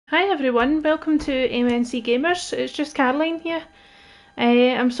Hi everyone, welcome to MNC Gamers. It's just Caroline here.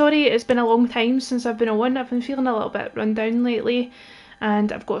 I'm sorry it's been a long time since I've been on. I've been feeling a little bit run down lately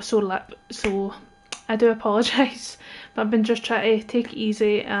and I've got a sore lip, so I do apologise. But I've been just trying to take it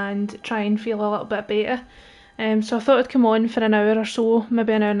easy and try and feel a little bit better. So I thought I'd come on for an hour or so,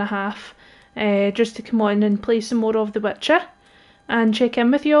 maybe an hour and a half, just to come on and play some more of The Witcher and check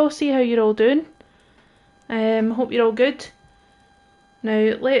in with you all, see how you're all doing. Hope you're all good.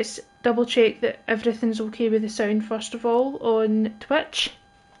 Now let's double check that everything's okay with the sound first of all on Twitch.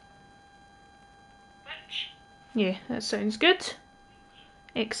 Yeah, that sounds good.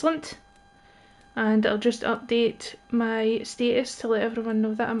 Excellent. And I'll just update my status to let everyone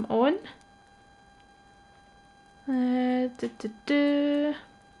know that I'm on.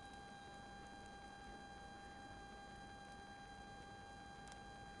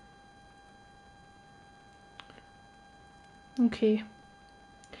 Okay.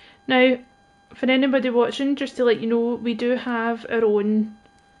 Now, for anybody watching, just to let you know, we do have our own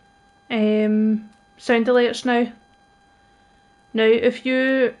sound alerts now. Now, if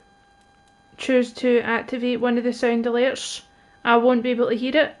you choose to activate one of the sound alerts, I won't be able to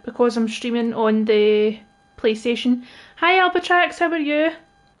hear it because I'm streaming on the PlayStation. Hi Albatrax, how are you?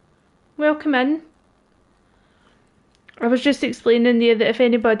 Welcome in. I was just explaining there that if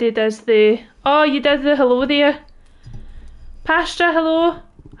anybody does the... Oh, you did the hello there. Pastra, hello.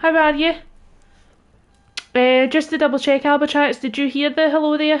 How are you? Just to double check, Albatrax, did you hear the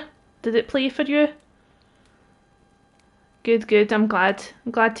hello there? Did it play for you? Good, good, I'm glad.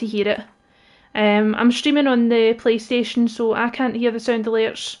 I'm glad to hear it. I'm streaming on the PlayStation, so I can't hear the sound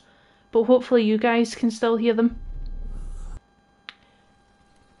alerts, but hopefully you guys can still hear them.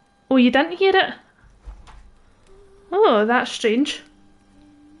 Oh, you didn't hear it? Oh, that's strange.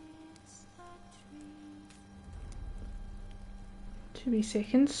 2 wee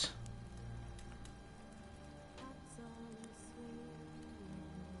seconds.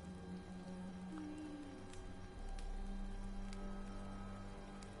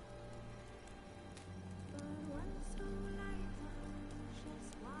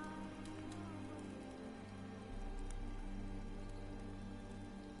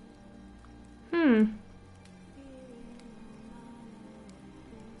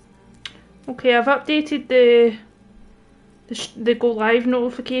 Okay, I've updated the go live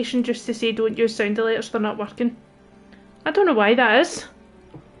notification just to say don't use sound alerts, they're not working. I don't know why that is.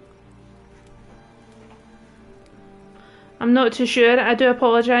 I'm not too sure, I do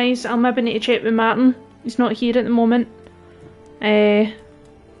apologise. I'll maybe need to check with Martin. He's not here at the moment. But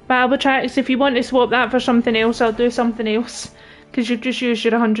Albatrax, if you want to swap that for something else, I'll do something else. Because you've just used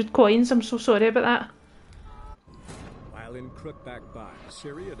your 100 coins, I'm so sorry about that. While in Crookback Bay,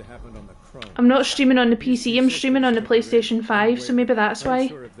 Ciri had happened on the Chrome. I'm not streaming on the PC, I'm streaming on the PlayStation 5, so maybe that's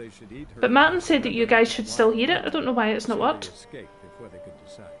why. But Martin said that you guys should still hear it, I don't know why it's not worked. Before they could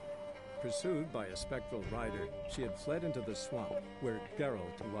decide. Pursued by a spectral rider, she had fled into the swamp, where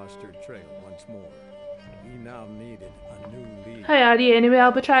Geralt lost her trail once more. He now needed a new lead. How are you anyway,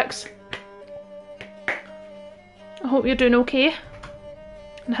 Albatrax? I hope you're doing okay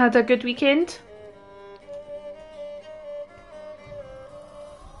and had a good weekend.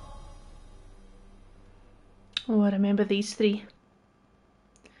 Oh, I remember these three.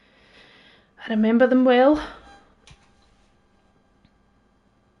 I remember them well.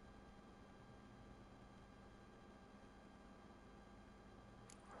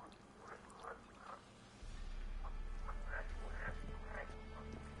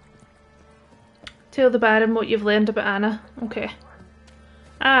 Tell the Baron what you've learned about Anna. Okay.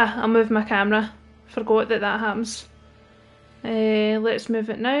 Ah, I'll move my camera. Forgot that that happens. Let's move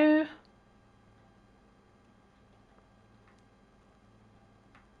it now.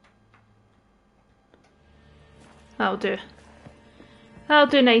 That'll do. That'll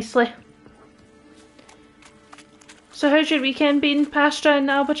do nicely. So how's your weekend been, Pastra and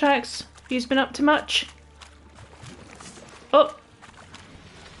Albatrax? Have you been up to much? Oh!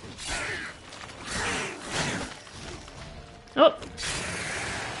 Oh!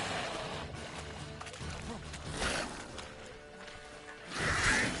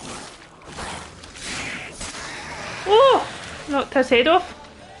 Oh! Knocked his head off.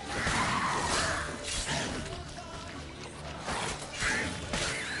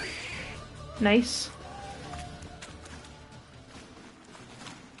 Nice.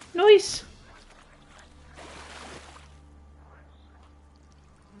 Nice.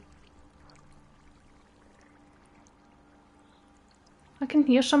 I can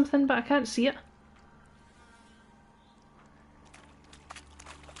hear something, but I can't see it.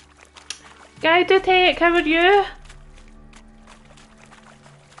 Guy Detect, how are you?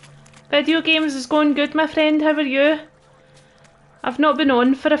 Video games is going good, my friend. How are you? I've not been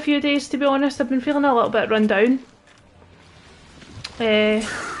on for a few days, to be honest. I've been feeling a little bit run down.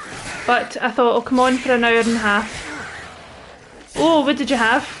 But I thought I'll come on for an hour and a half. Oh, what did you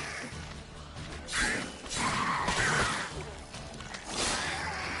have?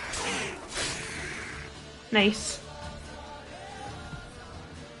 Nice.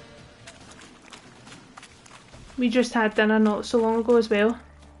 We just had dinner not so long ago as well.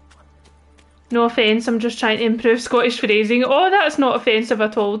 No offence, I'm just trying to improve Scottish phrasing. Oh, that's not offensive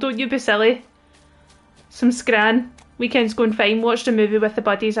at all, don't you be silly. Some scran. Weekend's going fine, watched a movie with the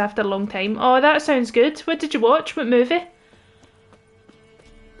buddies after a long time. Oh, that sounds good. What did you watch? What movie?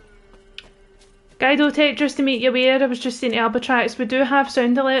 Guidotech, just to make you aware, I was just saying to Albatrax, we do have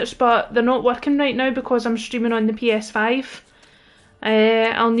sound alerts, but they're not working right now because I'm streaming on the PS5.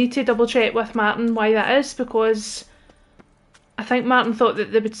 I'll need to double check with Martin why that is, because I think Martin thought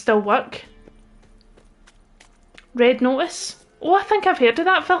that they would still work. Red Notice? Oh, I think I've heard of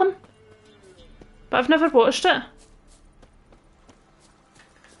that film, but I've never watched it.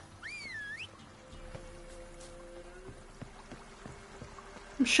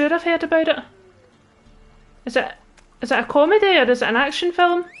 I'm sure I've heard about it. Is it a comedy or is it an action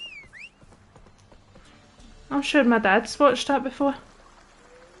film? I'm sure my dad's watched that before.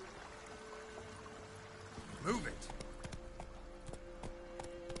 Move it.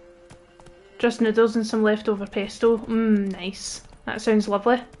 Just noodles and some leftover pesto. Mmm, nice. That sounds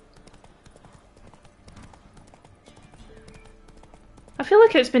lovely. I feel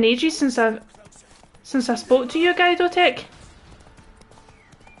like it's been ages since I spoke to you, Guidotech.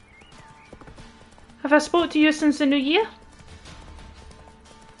 Have I spoke to you since the new year?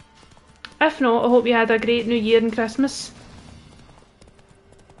 If not, I hope you had a great new year and Christmas.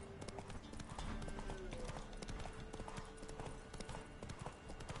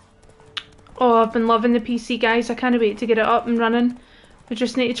 Oh, I've been loving the PC, guys. I can't wait to get it up and running. We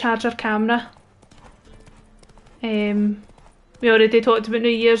just need to charge our camera. We already talked about New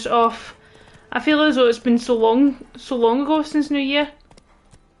Year's off. I feel as though it's been so long ago since New Year.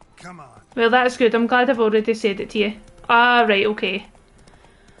 Come on. Well, that's good. I'm glad I've already said it to you. Ah, right, okay.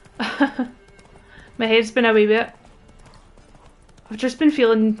 My head's been a wee bit. I've just been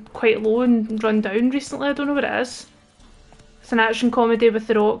feeling quite low and run down recently. I don't know what it is. It's an action comedy with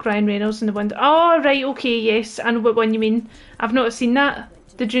The Rock, Ryan Reynolds and the Wind. Oh, right, okay, yes. I know what one you mean. I've not seen that.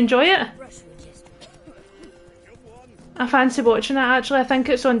 Did you enjoy it? I fancy watching it, actually. I think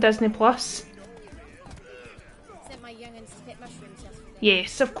it's on Disney Plus.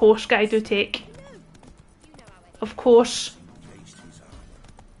 Yes, of course, Guidotech. Of course.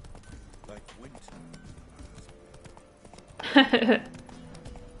 It's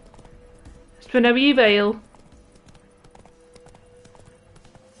been a wee while.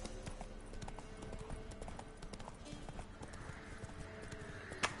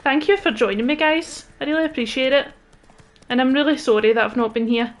 Thank you for joining me, guys. I really appreciate it. And I'm really sorry that I've not been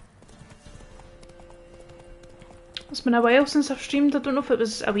here. It's been a while since I've streamed. I don't know if it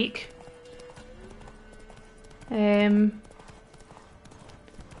was a week. Have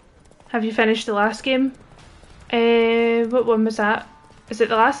you finished the last game? What one was that? Is it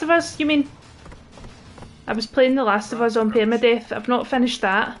The Last of Us, you mean? I was playing The Last of Us on permadeath. I've not finished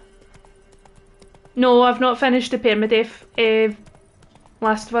that. No, I've not finished the permadeath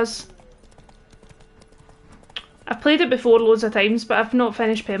Last of Us. I've played it before loads of times, but I've not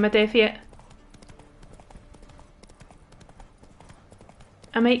finished permadeath yet.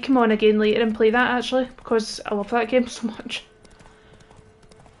 I might come on again later and play that, actually, because I love that game so much.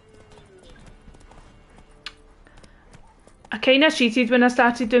 I kind of cheated when I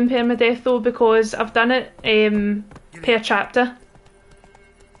started doing permadeath though, because I've done it per chapter.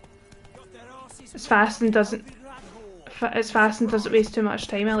 It's fast and doesn't waste too much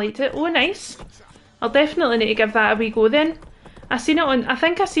time. I liked it. Oh, nice. I'll definitely need to give that a wee go then. I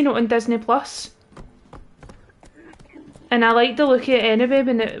think I seen it on Disney Plus. And I liked the look of it anyway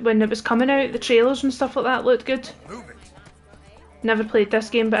when it was coming out. The trailers and stuff like that looked good. Never played this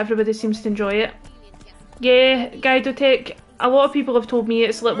game, but everybody seems to enjoy it. Yeah, Guidotech, a lot of people have told me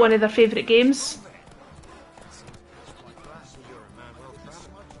it's like one of their favourite games.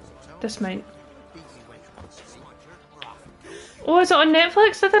 Dismount. Oh, is it on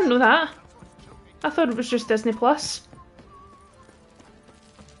Netflix? I didn't know that. I thought it was just Disney Plus.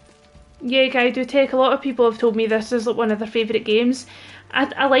 Yeah, Guidotech, a lot of people have told me this is like one of their favourite games.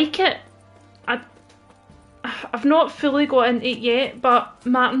 I like it. I've not fully got into it yet, but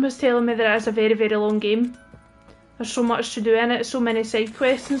Martin was telling me that it is a very, very long game. There's so much to do in it, so many side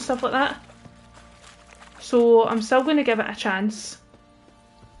quests and stuff like that. So I'm still going to give it a chance.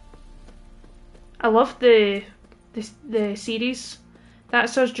 I love the series.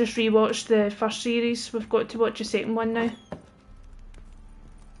 That's us just rewatched the first series. We've got to watch the second one now.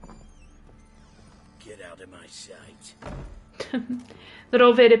 Get out of my sight. They're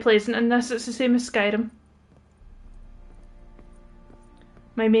all very pleasant in this. It's the same as Skyrim.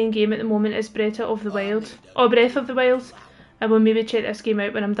 My main game at the moment is Breath of the Wild. Oh, Breath of the Wild. I will maybe check this game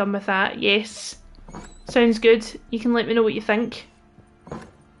out when I'm done with that. Yes. Sounds good. You can let me know what you think.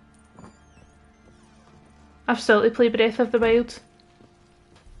 I've still to play Breath of the Wild.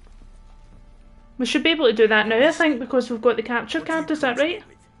 We should be able to do that now, I think, because we've got the capture card, is that right?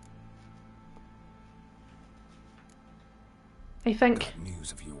 I think.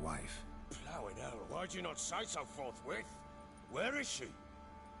 News of your wife. Plowing hell, why'd you not say so forthwith? Where is she?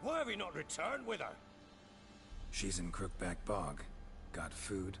 Why have you not returned with her? She's in Crookback Bog. Got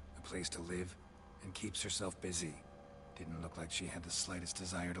food, a place to live, and keeps herself busy. Didn't look like she had the slightest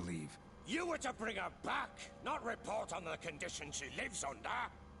desire to leave. You were to bring her back, not report on the conditions she lives under.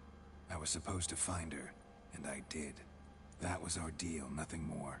 I was supposed to find her, and I did. That was our deal, nothing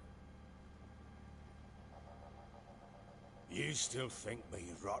more. You still think me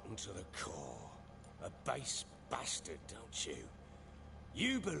rotten to the core. A base bastard, don't you?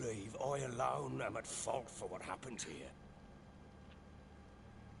 You believe I alone am at fault for what happened here?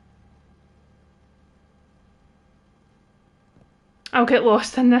 I'll get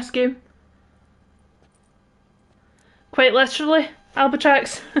lost in this game. Quite literally,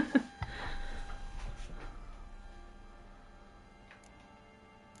 Albatrax.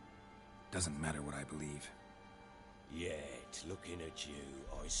 Doesn't matter what I believe. Yet, looking at you,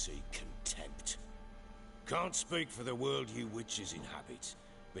 I see contempt. Can't speak for the world you witches inhabit,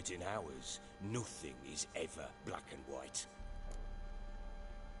 but in ours, nothing is ever black and white.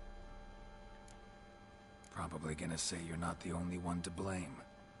 Probably gonna say you're not the only one to blame.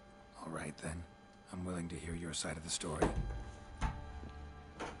 All right then. I'm willing to hear your side of the story.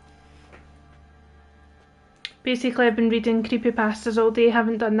 Basically, I've been reading creepypastas all day.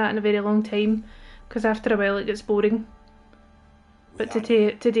 Haven't done that in a very long time, because after a while it gets boring. But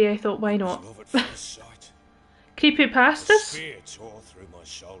today I thought, why not? Creepypastas? Spear tore through my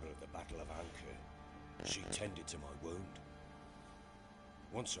shoulder at the Battle of Anchor. She tended to my wound.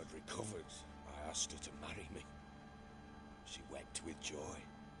 Once I'd recovered, I asked her to marry me. She wept with joy.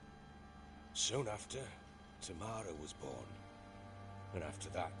 Soon after, Tamara was born. And after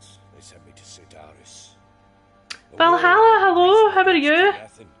that, they sent me to Sidaris. Valhalla, hello, how are you?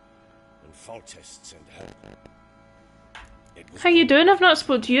 And Foltest sent help. How you doing? I've not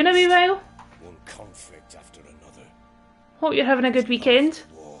spoken to you in a wee while. One conflict after another. Hope you're having a good weekend.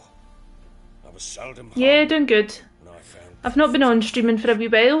 War. I was seldom Yeah, home, doing good. and I found I've not been on streaming for a wee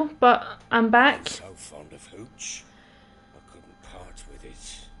while, but I'm I'm back. so fond of hooch. I couldn't part with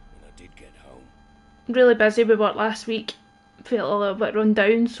it when I did get home. Really busy with work last week. Felt a little bit run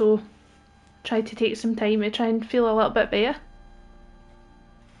down, so tried to take some time to try and feel a little bit better.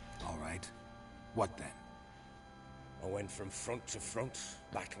 All right. What then? I went from front to front,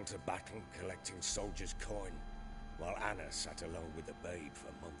 battle to battle, collecting soldiers' coin, while Anna sat alone with the babe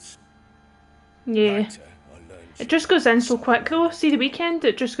for months. Yeah. Later, I learned It just goes in so quick though. See the weekend,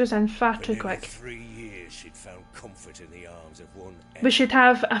 it just goes in far for too nearly quick. 3 years she'd found comfort in the arms of one We should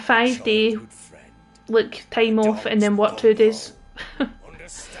have a 5-day childhood friend. like time off and then work 2 days.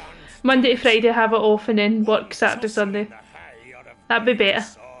 Understand? Monday to Friday have it off and then work Saturday, Sunday. That'd be better.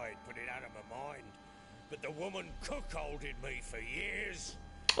 Put it out of my mind. But the woman cuckolded me for years.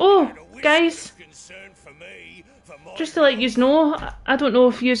 Oh, Had a whisper guys, of concern for me, for my just to let you know, I don't know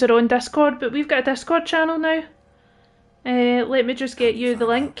if yous are on Discord, but we've got a Discord channel now. Let me just get you the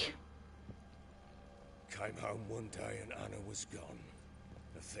link. Came home one day and Anna was gone.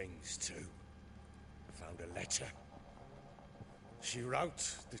 The things too. Found a letter. She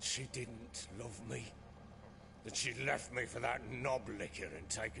wrote that she didn't love me. That she'd left me for that knob licker and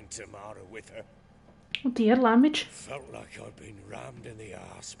taken Tamara with her. Oh dear, language. Felt like I'd been rammed in the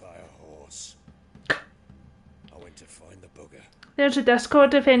arse by a horse. I went to find the bugger. There's a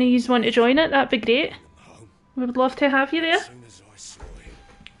Discord if any of yous want to join it, that'd be great. I'm home. We would love to have you there. As soon as I saw him,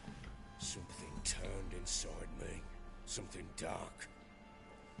 something turned inside me. Something dark.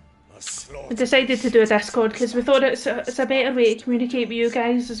 I We slaughtered decided to do a Discord because we thought it's a better way to communicate with you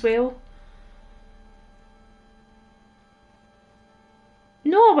guys as well.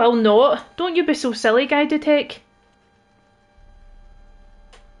 No, I will not. Don't you be so silly, Guy Detect.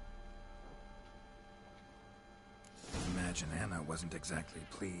 Imagine Anna wasn't exactly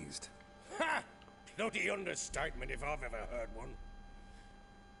pleased. Ha! Bloody understatement if I've ever heard one.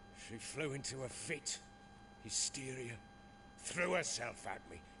 She flew into a fit. Hysteria. Threw herself at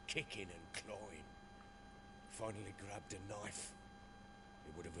me, kicking and clawing. finally grabbed a knife.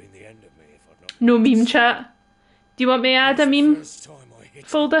 It would have been the end of me if I'd not... No meme chat. Do you want me to add a meme First time I hit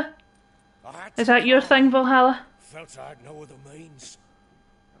folder? I had Is to that your cry. thing, Valhalla? Felt I had no other means.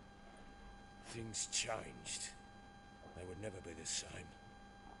 Things changed. They would never be the same.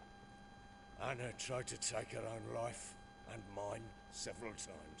 Anna tried to take her own life, and mine, several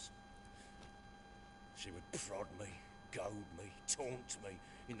times. She would prod me, goad me, taunt me,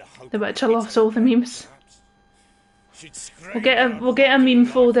 in the hope... The Witcher loves all the memes. She'd scream We'll get a meme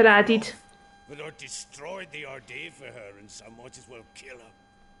folder added. But I'd destroyed the idea for her, and so might as well kill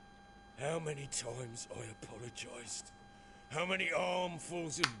her. How many times I apologised. How many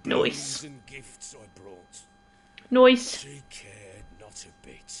armfuls of blows Nice. and gifts I brought. Nice. She cared not a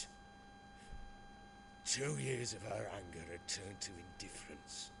bit. 2 years of her anger had turned to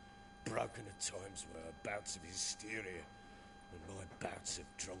indifference, broken at times by her bouts of hysteria and my bouts of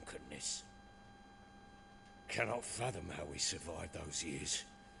drunkenness. Cannot fathom how we survived those years,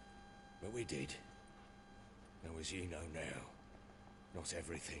 but we did. Now, as you know now, not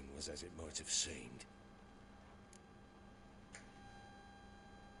everything was as it might have seemed.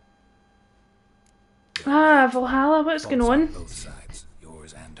 Ah, Valhalla, what's going on? Both sides,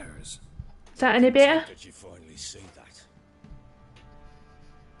 yours and hers. Is that any better? Did you finally see that?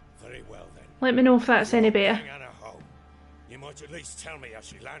 Very well then. Let me know if that's any better. Bring Anna home. You might at least tell me how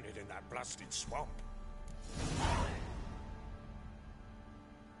she landed in that blasted swamp.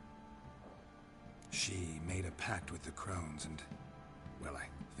 She made a pact with the crones and, well, I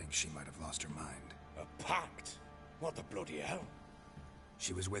think she might have lost her mind. A pact? What the bloody hell?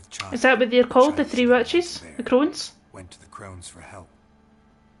 She was with Chani. Is that what they're called, the three witches? The crones? Went to the crones for help.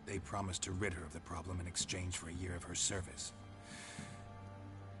 They promised to rid her of the problem in exchange for a year of her service.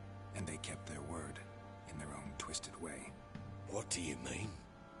 And they kept their word, in their own twisted way. What do you mean?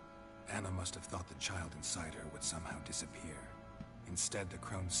 Anna must have thought the child inside her would somehow disappear. Instead, the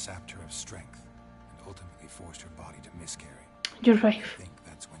crones sapped her of strength, and ultimately forced her body to miscarry. Your I wife. think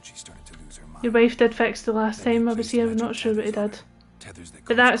that's when she started to lose her mind. Your wife did fix the last Then time I he was placed here, I'm magic not sure what he tethers on did. her. Tethers that But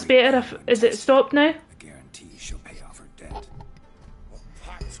cause that's great better if... pain when Is it tested. stopped now? I guarantee she'll pay off her debt. A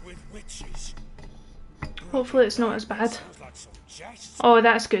pact with witches? Hopefully it's not as bad. Sounds like some jest. Oh,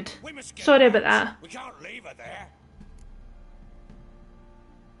 that's good. We must get Sorry out. about that. We can't leave her there.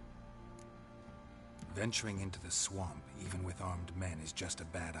 Venturing into the swamp, even with armed men, is just a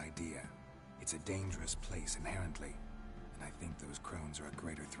bad idea. It's a dangerous place inherently, and I think those crones are a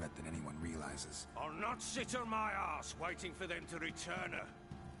greater threat than anyone realizes. I'll not sit on my ass waiting for them to return her.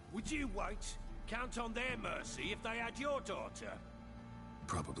 Would you wait? Count on their mercy if they had your daughter?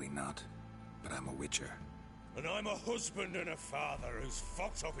 Probably not, but I'm a witcher. And I'm a husband and a father who's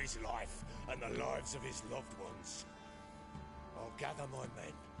fought of his life and the lives of his loved ones. I'll gather my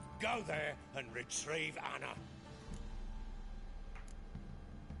men, go there and retrieve Anna.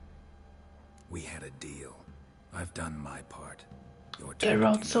 We had a deal. I've done my part. Your turn to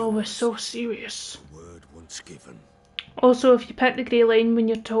Geralt's do always yours. so serious. Word once given. Also, if you pick the grey line when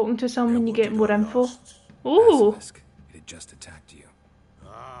you're talking to someone, you What get did more I info. lost? Ooh! Basilisk. It had just attacked you.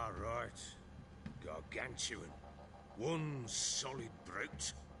 Ah, right. Gargantuan. One solid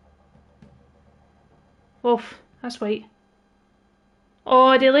brute. Oof, that's white.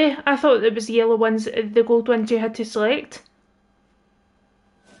 Oh, really? I thought it was the yellow ones, the gold ones you had to select.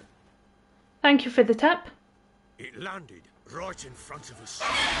 Thank you for the tip. It landed right in front of us.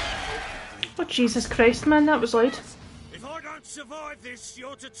 Oh, Jesus Christ, man, that was loud. If I don't survive this,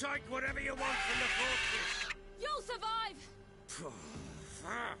 you're to take whatever you want from the fortress. You'll survive!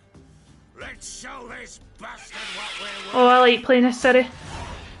 Let's show this bastard what we're worth. Oh, I like playing as Ciri.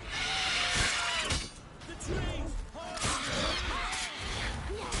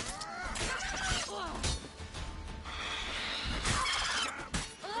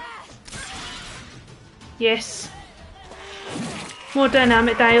 Yes. More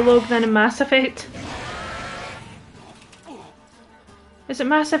dynamic dialogue than in Mass Effect. Is it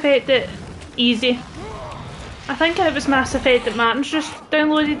Mass Effect that easy? I think it was Mass Effect that Martin's just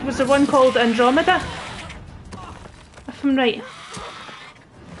downloaded. Was there one called Andromeda? If I'm right.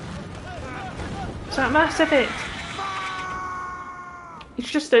 Is that Mass Effect? He's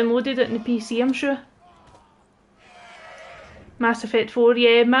just downloaded it in the PC, I'm sure. Mass Effect 4,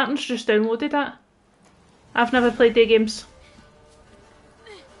 yeah, Martin's just downloaded that. I've never played their games.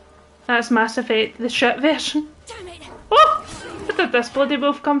 That's Mass Effect, the shit version. Damn it! Oh! Where did this bloody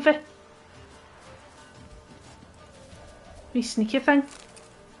wolf come from? Wee sneaky thing.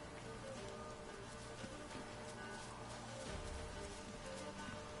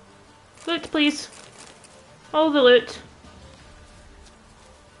 Loot, please. All the loot.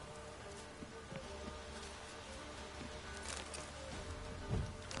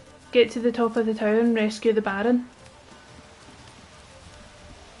 get to the top of the tower and rescue the Baron.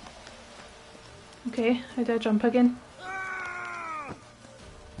 Okay, how do I jump again?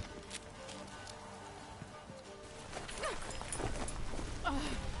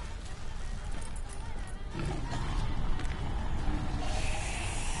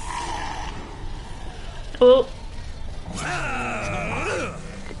 Oh.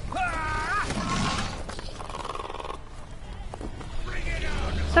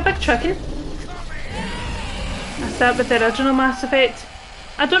 It's a big chicken. I start with the original Mass Effect.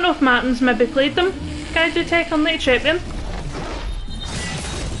 I don't know if Martin's maybe played them. Guys do tech, I'll need to check them.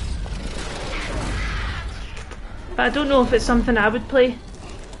 But I don't know if it's something I would play.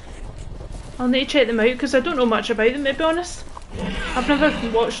 I'll need to check them out because I don't know much about them, to be honest. I've never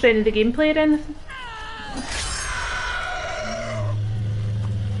watched any of the gameplay or anything.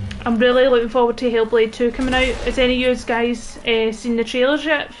 I'm really looking forward to Hellblade 2 coming out. Has any of you guys seen the trailers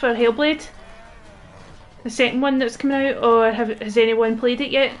yet for Hellblade? The second one that's coming out, or has anyone played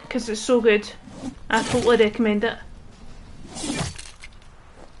it yet? Because it's so good. I totally recommend it.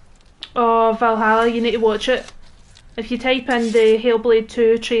 Oh, Valhalla, you need to watch it. If you type in the Hellblade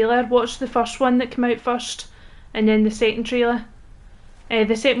 2 trailer, watch the first one that came out first, and then the second trailer.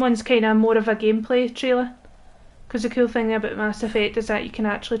 The second one's kind of more of a gameplay trailer. Because the cool thing about Mass Effect is that you can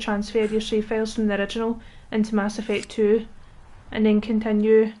actually transfer your save files from the original into Mass Effect 2 and then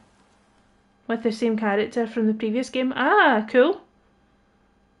continue with the same character from the previous game. Ah, cool.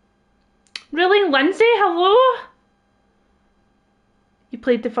 Really, Lindsay? Hello? You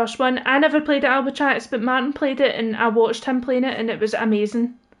played the first one. I never played it, Albatrax, but Martin played it and I watched him playing it and it was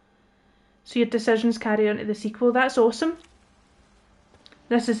amazing. So your decisions carry on to the sequel. That's awesome.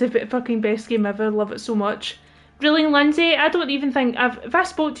 This is the fucking best game ever. Love it so much. Really, Lindsay, I don't even think if I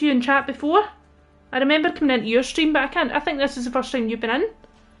spoke to you in chat before. I remember coming into your stream, but I think this is the first time you've been in.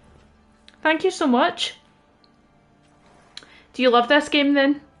 Thank you so much. Do you love this game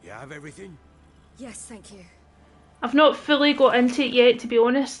then? You have everything? Yes, thank you. I've not fully got into it yet, to be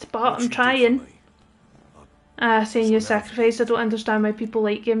honest, but I'm trying. Senua's Sacrifice. I don't understand why people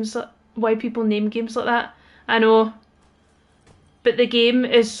like games, why people name games like that. I know. But the game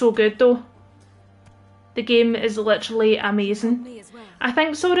is so good though. The game is literally amazing. Me as well. I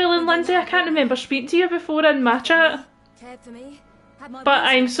think so, really, Lindsay. I can't remember speaking to you before in my chat. Cared for me. Had my But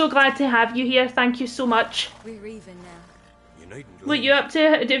basic- I'm so glad to have you here. Thank you so much. We're even now. You needn't What leave. you up to?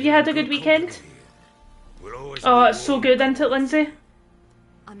 Have you had a good weekend? We'll always Oh, be it's so warm. good, isn't it, Lindsay?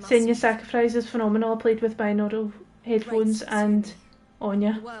 I must Senua admit, Sacrifice is phenomenal. I played with binaural headphones and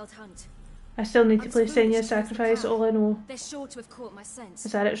Anya. the Wild Hunt. I still need to play Senua Sacrifice. All I know They're sure to have caught my scent.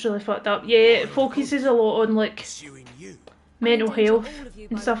 is that it's really fucked up. Yeah, it focuses a lot on like Pursuing you. mental health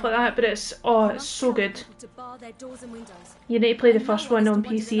and stuff like that, but it's it's so good. To bar their doors and windows. You need to play the first one on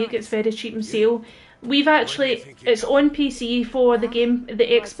PC. It gets very cheap on sale. We've actually, it's on PC for the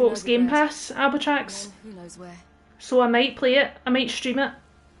Xbox Game Pass, Albatrax. Who knows where? So I might play it. I might stream it.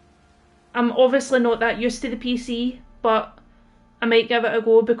 I'm obviously not that used to the PC, but I might give it a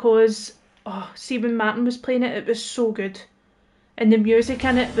go because, see when Martin was playing it, it was so good. And the music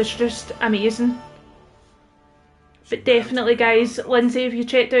in it was just amazing. But definitely, guys, Lindsay, have you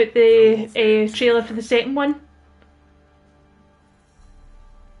checked out the trailer for the second one?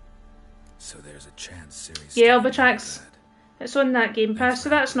 So there's a chance series. Yeah, Albatrax. It's on that Game Pass, so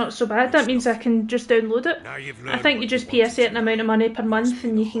that's not so bad. That means I can just download it. Now you've I learned think what you just want pay a to certain do. amount of money per month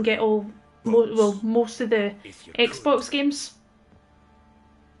and you can get all, most of the If you Xbox could, games.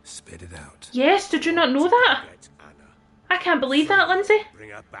 Spit it out. Yes, did you not know that? get Anna. I can't believe that, Lindsay. Bring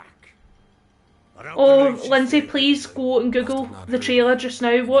her back. I don't Oh, believe she's Lindsay, dead. please go and Google the trailer just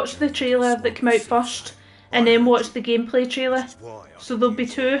now. Watch the trailer that came out first and then watch the gameplay trailer. Why I So there'll be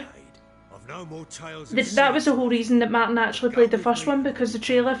refuse two. to aid. I've no more tales That was the whole reason that Martin actually played the first one, because the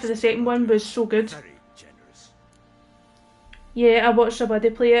trailer for the second one was so good. Very generous. Yeah, I watched a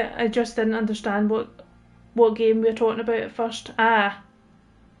buddy play it. I just didn't understand what game we were talking about at first.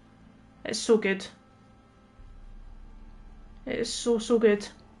 It's so good. It is so good.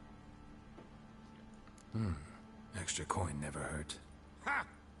 Extra coin never hurt. Ha!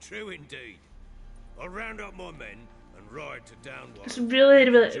 True indeed. I'll round up my men and ride to Downwell. It's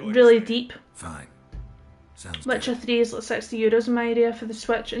really deep. Fine. Sounds Witcher good. 3 is like €60 in my area for the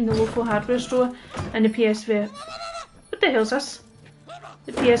Switch in the local hardware store, and the PSV. What the hell's this?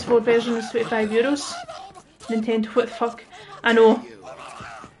 The PS4 version is €25. Nintendo, what the fuck? I know.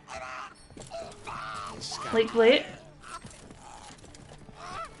 Like late.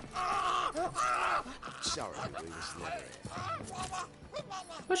 Sorry, we was never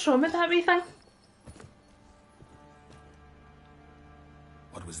What's wrong with that wee thing?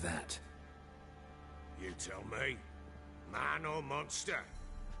 What was that? You tell me. Man or monster?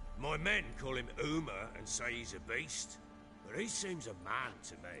 My men call him Uma and say he's a beast. But he seems a man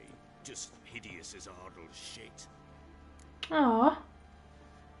to me. Just hideous as Ardle's shit. Aww.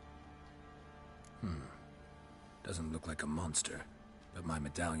 Doesn't look like a monster, but my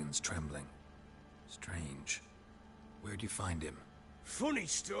medallion's trembling. Strange. Where'd you find him? Funny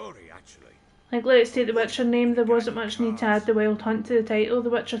story, actually. Like, let's take the Witcher name. There wasn't much need to add the Wild Hunt to the title. The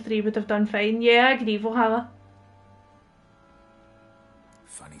Witcher 3 would have done fine. Yeah, I agree, Valhalla.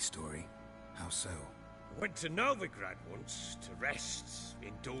 Funny story. How so? Went to Novigrad once to rest,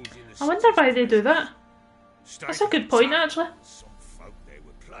 indulge in the I wonder why they do that. That's a good point, actually. Some folk they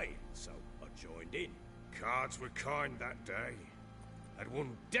were playing, so I joined in. Cards were kind that day. Had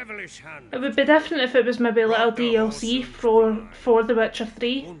one devilish hand. It would be different if it was maybe a little DLC for The Witcher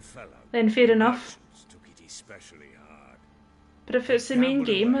 3. One fellow, Then fair enough. took it especially hard. But if it's the main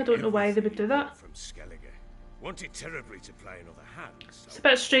game, I don't know why they would do that. From Skellige. Wanted terribly to play another hand. So It's a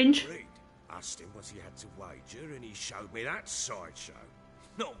bit strange. agreed. Asked him what he had to wager, and he showed me that sideshow.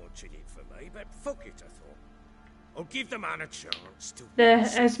 Not much in it for me, but fuck it, I thought. I'll give the man a chance to. The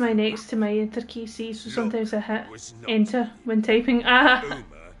is my next to my enter key, see, so sometimes I hit enter when typing. Ah! Uma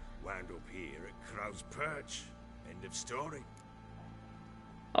wound up here at Crow's Perch. End of story.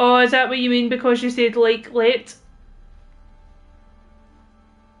 Oh, is that what you mean because you said, like, late?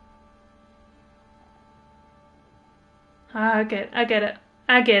 Ah, I get it.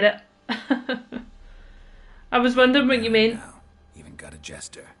 I get it. I was wondering what you meant. Now, even got a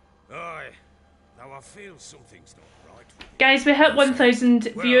jester. Aye. Though I feel something's not right with it. Guys, we hit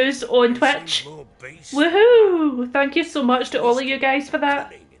 1,000 Well, views on you've Twitch. seen more beasts Woohoo! Thank you so much to all of you guys for that.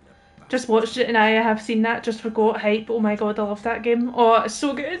 running in the back Just watched it and I have seen that, just forgot hype. Oh my god, I love that game. Oh, it's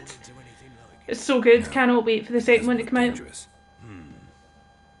so good. to anything like it. It's so good. Cannot wait for the second one to come out. Dangerous.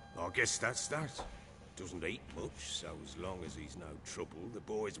 I guess that's that. Doesn't eat much, so as long as he's no trouble, the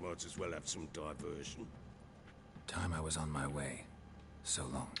boys might as well have some diversion. Time I was on my way. So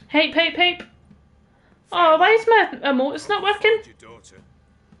long. Hype, hype, hype. Oh, why is my emotes not working? Find your daughter.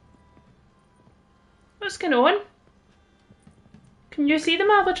 What's going on? Can you see the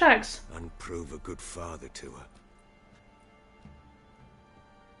Marvel tracks? And prove a good father to her.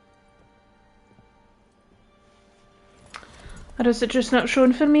 Or is it just not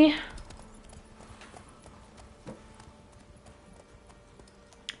shown for me?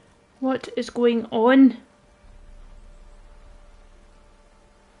 What is going on?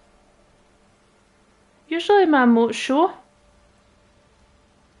 Usually my emotes show.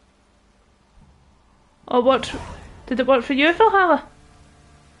 Oh, what? Did it work for you, Valhalla?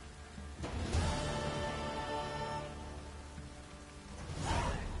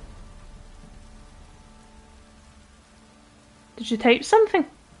 Did you type something?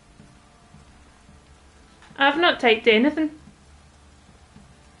 I've not typed anything.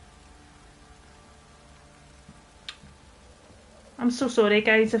 I'm so sorry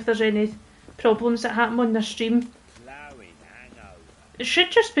guys if there's any problems that happen on the stream. It should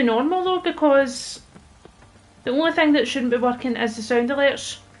just be normal though, because the only thing that shouldn't be working is the sound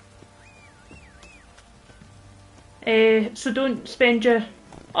alerts. So don't spend your...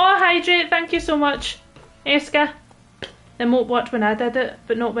 Oh, Hydrate, thank you so much. Eska. The emote worked when I did it,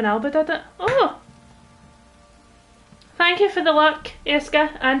 but not when Alba did it. Oh! Thank you for the luck,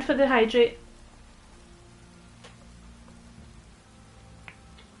 Eska, and for the Hydrate.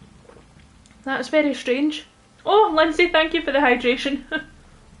 That's very strange. Oh, Lindsay, thank you for the hydration.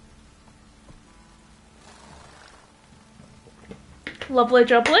 Lovely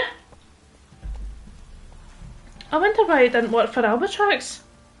jubbly. I wonder why it didn't work for Albatrax.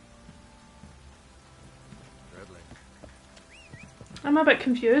 I'm a bit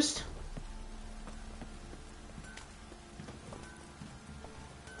confused.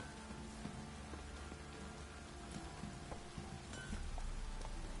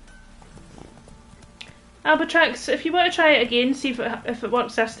 Albatrax, if you want to try it again, see if it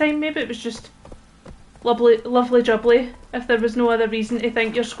works this time. Maybe it was just lovely jubbly. If there was no other reason to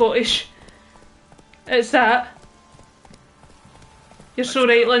think you're Scottish, it's that. You're so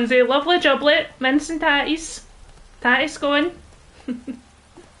right, Lindsay. Lovely jubbly, mince and tatties, tatty scone.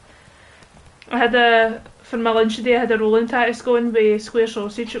 I had for my lunch today. I had a rolling tatty scone with square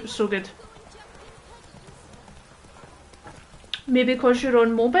sausage. It was so good. Maybe because you're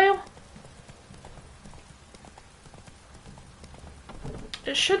on mobile.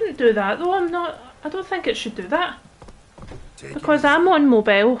 It shouldn't do that though. I don't think it should do that. Because I'm on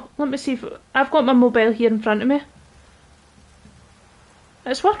mobile. Let me see if I've got my mobile here in front of me.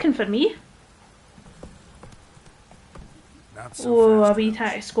 It's working for me. Not so Oh, a fast, wee Rose.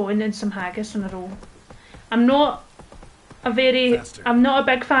 tatty scone and some haggis on a roll. I'm not a very... Faster. I'm not a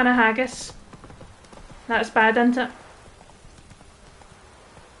big fan of haggis. That's bad, isn't it?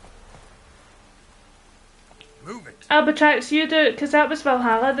 Move it. Albatrax, you do it, because that was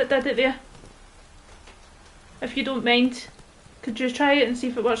Valhalla that did it there. If you don't mind, could you try it and see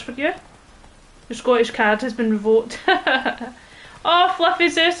if it works for you? Your Scottish card has been revoked. Oh, Fluffy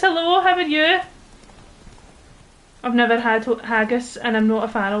Zeus, hello, how are you? I've never had haggis and I'm not a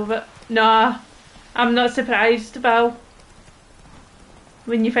fan of it. Nah, I'm not surprised, Val.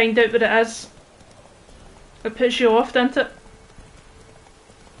 When you find out what it is. It puts you off, doesn't it?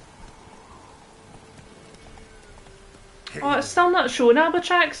 Oh, it's still not showing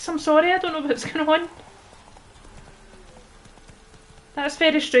Albatrax. I'm sorry, I don't know what's going on. That's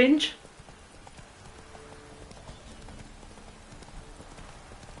very strange.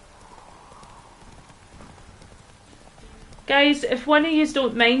 Guys, if one of you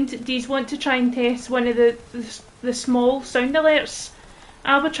don't mind, do you want to try and test one of the small sound alerts?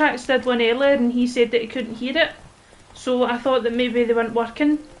 Albatrax did one earlier and he said that he couldn't hear it. So I thought that maybe they weren't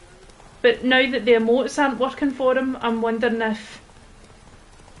working. But now that the emotes aren't working for him, I'm wondering if...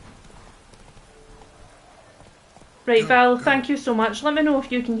 Right, Val, thank you so much. Let me know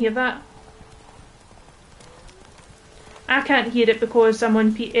if you can hear that. I can't hear it because I'm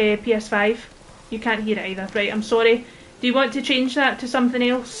on PS5. You can't hear it either. Right, I'm sorry. Do you want to change that to something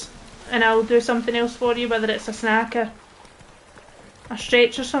else? And I'll do something else for you, whether it's a snack or a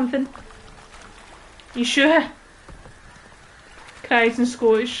stretch or something. You sure? Cries in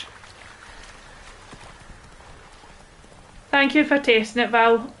Scottish. Thank you for testing it,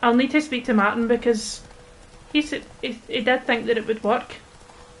 Val. I'll need to speak to Martin because he did think that it would work.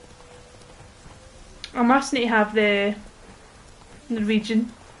 I must need to have the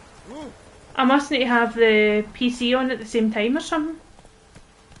Norwegian. I must need to have the PC on at the same time or something.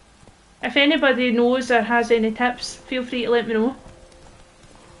 If anybody knows or has any tips, feel free to let me know.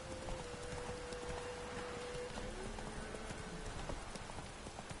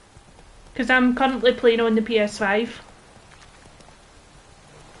 Because I'm currently playing on the PS5.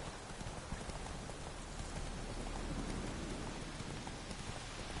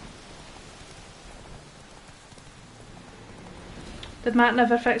 Did Matt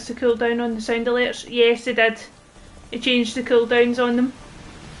never fix the cooldown on the sound alerts? Yes, he did. He changed the cooldowns on them.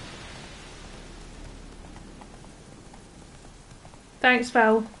 Thanks,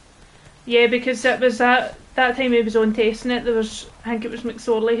 Val. Yeah, because it was that time he was on testing it, there was, I think it was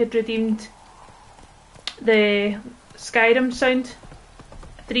McSorley had redeemed the Skyrim sound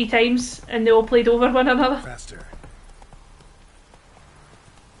 3 times and they all played over one another. Faster.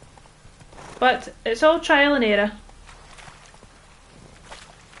 But it's all trial and error.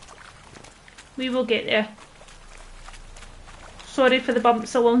 We will get there. Sorry for the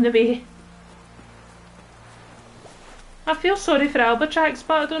bumps along the way. I feel sorry for Albatrax,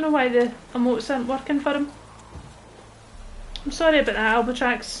 but I don't know why the emotes aren't working for him. I'm sorry about that,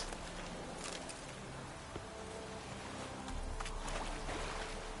 Albatrax.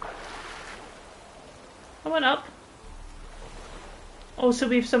 I went up. Also,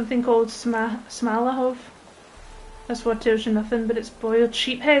 we have something called Smalahov. This word tells you nothing, but it's boiled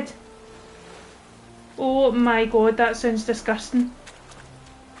sheephead. Oh my god, that sounds disgusting.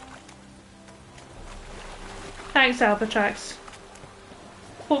 Thanks, Albatrax.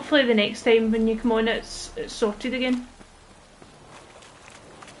 Hopefully the next time when you come on it's sorted again.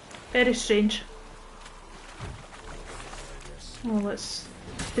 Very strange. Oh, let's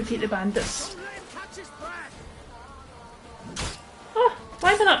defeat the bandits. Oh,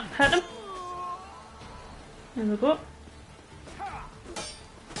 why did I not hit him? There we go.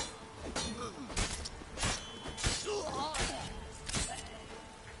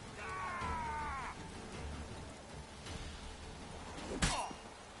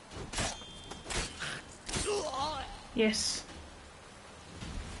 Yes.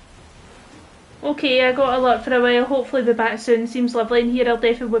 Okay, I got alert for a while. Hopefully be back soon. Seems lovely in here. I'll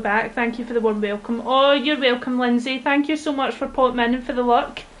definitely be back. Thank you for the warm welcome. Oh, you're welcome, Lindsay. Thank you so much for popping in and for the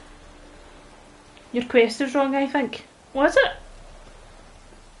luck. Your quest is wrong, I think. Was it?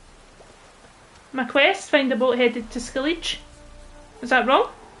 My quest? Find a boat headed to Skellige. Is that wrong?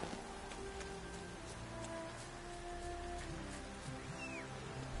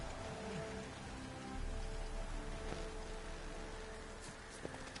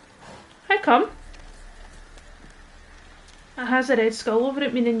 How come? It has a red skull over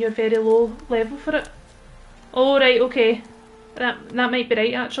it, meaning you're very low level for it. Oh right, okay. That might be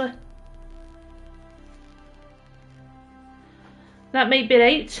right actually. That might be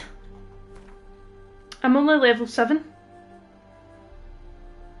right. I'm only level 7.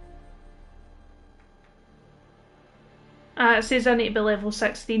 Ah, it says I need to be level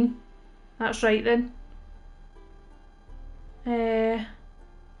 16. That's right then. You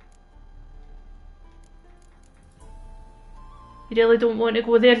really don't want to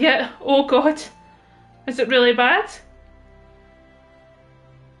go there yet? Oh god. Is it really bad?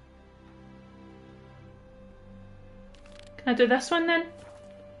 Can I do this one then?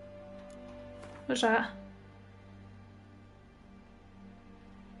 What's that?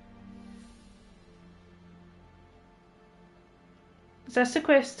 Is this the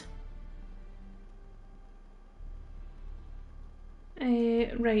quest?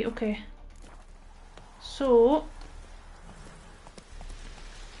 Right, okay. So...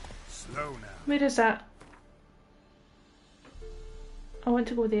 Slow now. where is that? I want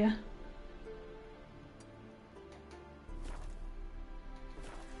to go there.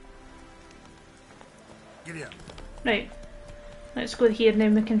 Giddy up. Right. Let's go here and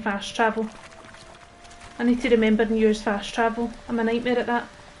then we can fast travel. I need to remember and use fast travel. I'm a nightmare at that.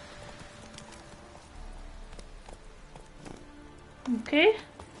 Okay.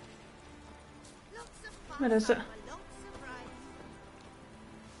 Where is it?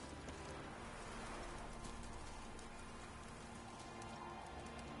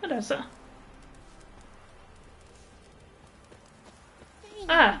 Where is it?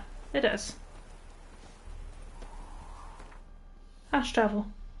 Ah, it is. Fast travel.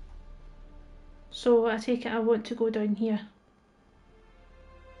 So I take it I want to go down here.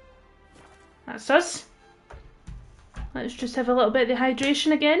 That's us. Let's just have a little bit of the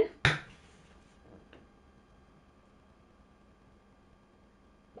hydration again.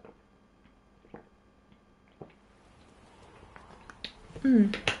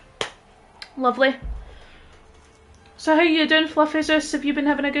 Lovely. So how you doing, Fluffy Zeus? Have you been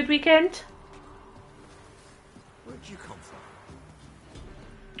having a good weekend? Where'd you come from?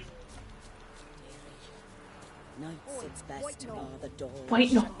 Nights it's best to bar the doors.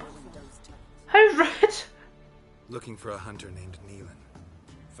 Wait, no. How rude! Looking for a hunter named Neelan.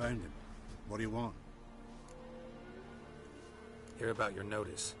 Found him. What do you want? Hear about your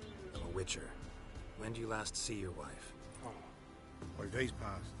notice. I'm a witcher. When do you last see your wife? 5 days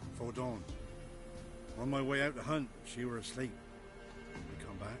passed, before dawn. On my way out to hunt, she were asleep. We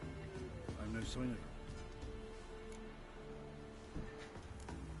come back, I've no sign of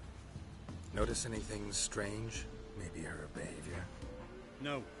her. Notice anything strange? Maybe her behavior?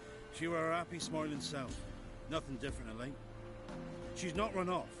 No, she were her happy, smiling self. Nothing different of late. She's not run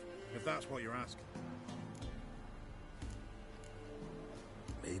off, if that's what you're asking.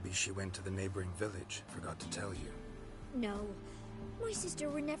 Maybe she went to the neighboring village, forgot to tell you. No, my sister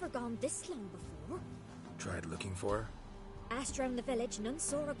were never gone this long before. Tried looking for her? Asked round the village, none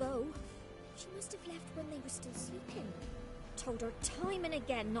saw her go. She must have left when they were still sleeping. Told her time and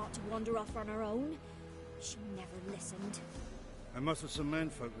again not to wander off on her own. She never listened. I must have some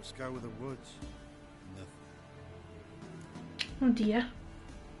menfolk that scour the woods. Nothing. Oh dear.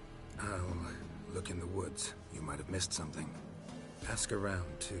 I'll look in the woods. You might have missed something. Ask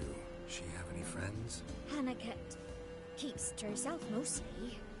around, too. She have any friends? Hannah keeps to herself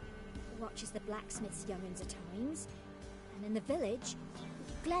mostly. Watches the blacksmith's young'uns at times. And in the village,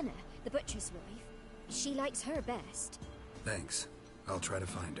 Glenna, the butcher's wife, she likes her best. Thanks. I'll try to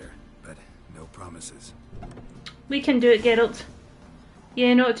find her, but no promises. We can do it, Geralt.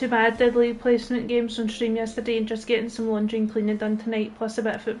 Yeah, not too bad. Did leave placement games on stream yesterday and just getting some laundry and cleaning done tonight, plus a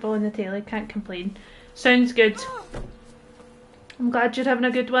bit of football on the telly. Can't complain. Sounds good. I'm glad you're having a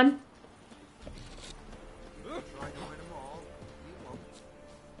good one.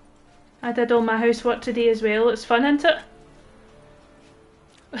 I did all my housework today as well. It's fun, isn't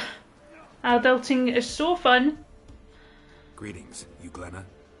it? Adulting is so fun. Greetings, you Glenna.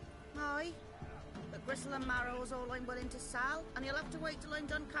 Aye. But gristle and marrow is all I'm willing to sell, and you'll have to wait till I'm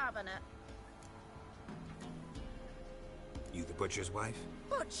done carving it. You the butcher's wife?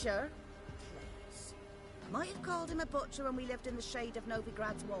 Butcher? Please. Might have called him a butcher when we lived in the shade of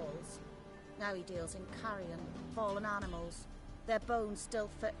Novigrad's walls. Now he deals in carrion, fallen animals. Their bones still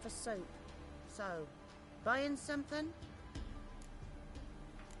fit for soup. So, buying something?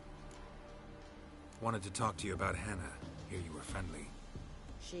 Wanted to talk to you about Hannah. Hear you were friendly.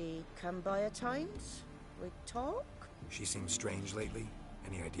 She come by at times? We talk? She seems strange lately.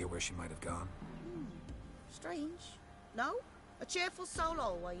 Any idea where she might have gone? Strange. No? A cheerful soul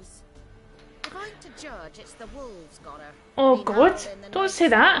always. If I'm to judge, it's the wolves got her. Oh Been God, howling the don't night say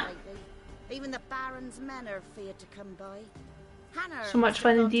that. lately. Even the Baron's men are feared to come by. Hannah So much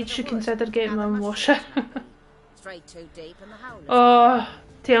fun indeed, she considered getting one washer. Straight too deep in the howlers. Oh,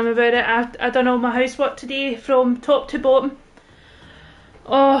 tell me about it. I done all my housework today from top to bottom.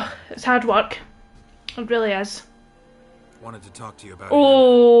 Oh, it's hard work. It really is. Wanted to talk to you about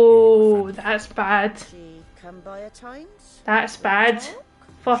Oh, that's bad. She come by at times? That's bad.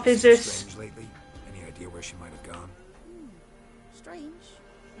 Fluffy She's been Zeus. strange lately. Any idea where she might have gone? Strange.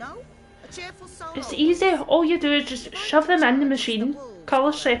 No? A cheerful soul. It's easy. All you do is just shove them in the machine.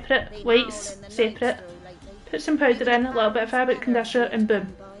 Colours separate, whites separate. Put some powder in, a little bit of fabric conditioner, and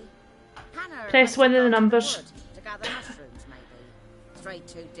boom. Press one of the numbers. To gather mushrooms, maybe. Straight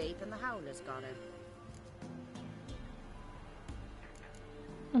too deep and the howler's got her.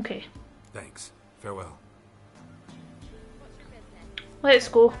 Okay, Thanks. Farewell. let's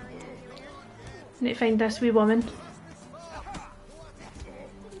go. Need to find this wee woman.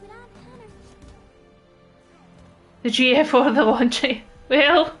 The GF or the laundry?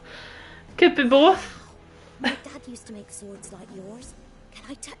 Well, could be both. My dad used to make swords like yours. Can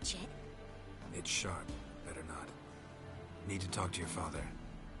I touch it? It's sharp. Better not. Need to talk to your father.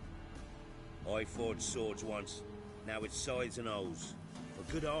 I forged swords once. Now it's scythes and O's.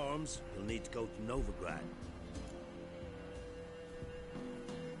 For good arms, you'll need to go to Novigrad.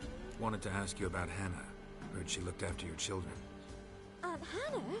 Wanted to ask you about Hannah. Heard she looked after your children. Aunt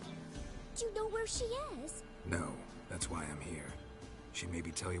Hannah? Do you know where she is? No, that's why I'm here. She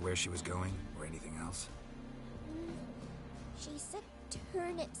maybe tell you where she was going, or anything else? She said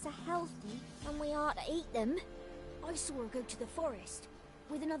turnips are healthy and we ought to eat them. I saw her go to the forest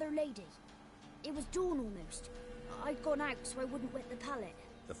with another lady. It was dawn almost. I'd gone out so I wouldn't wet the pallet.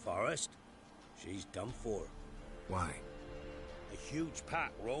 The forest? She's done for. Why? A huge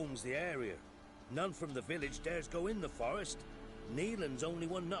pack roams the area. None from the village dares go in the forest. Neelan's only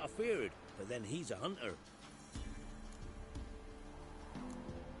one not afeared, but then he's a hunter.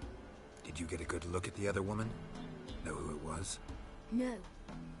 Did you get a good look at the other woman? Know who it was? No.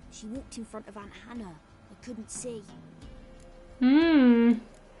 She walked in front of Aunt Hannah. I couldn't see.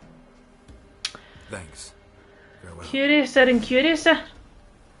 Thanks. Farewell. Curiouser and curiouser.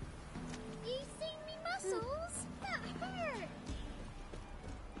 You seen me muscles? That hurt.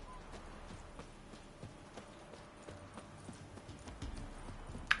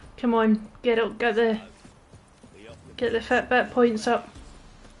 Come on, get the Fitbit points up.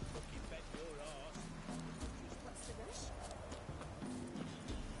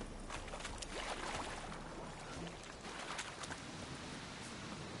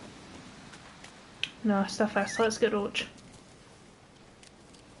 No, stuff this. Let's get Roach.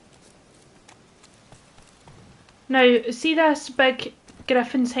 Now, see this big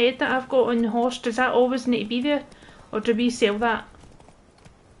griffin's head that I've got on the horse? Does that always need to be there? Or do we sell that?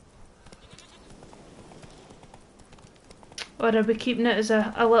 Or are we keeping it as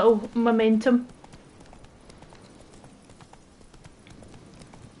a little momentum?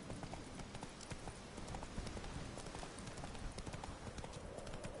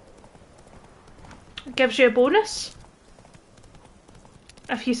 It gives you a bonus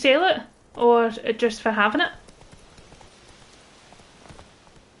if you sell it, or just for having it.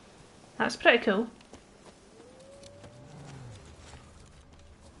 That's pretty cool.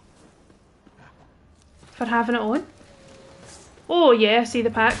 For having it on. Oh yeah, I see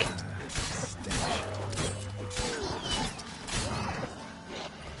the pack.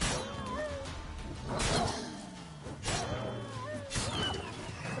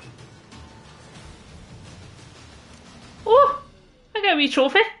 Oh! I got a wee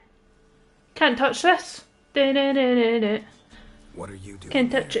trophy. Can't touch this. Da-da-da-da-da. What are you doing?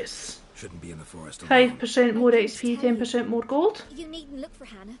 Can't here? touch this. Shouldn't be in the forest alone. 5% more XP, 10% more gold. You needn't look for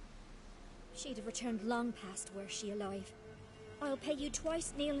Hannah. She'd have returned long past were she alive. I'll pay you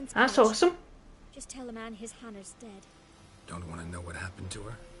twice Neelan's That's pledge. awesome. Just tell the man his Hannah's dead. Don't want to know what happened to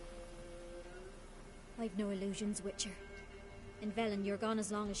her? I've no illusions, Witcher. In Velen, you're gone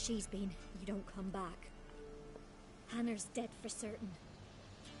as long as she's been. You don't come back. Hannah's dead for certain.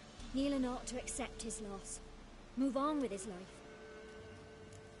 Neelan ought to accept his loss. Move on with his life.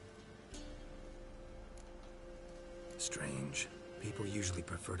 Strange. People usually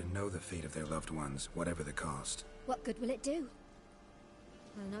prefer to know the fate of their loved ones, whatever the cost. What good will it do?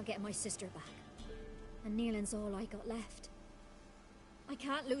 I'll not get my sister back. And Neelan's all I got left. I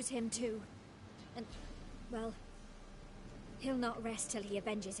can't lose him too. And, well, he'll not rest till he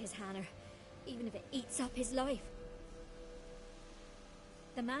avenges his Hannah, even if it eats up his life.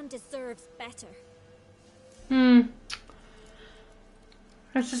 The man deserves better.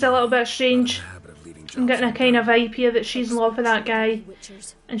 This is a little bit strange. I'm getting a kind of vibe here that she's in love with that guy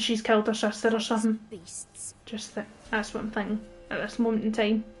and she's killed her sister or something. Beasts. Just that's what I'm thinking at this moment in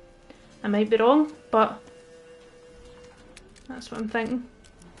time. I might be wrong, but that's what I'm thinking.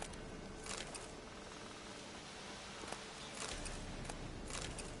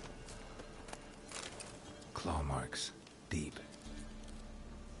 Claw marks. Deep.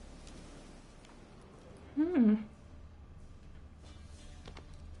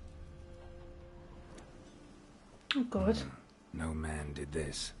 Oh God. No man did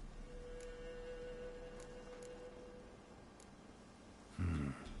this.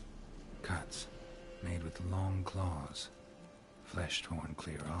 Cuts. Made with long claws. Flesh torn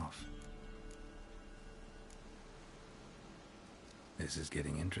clear off. This is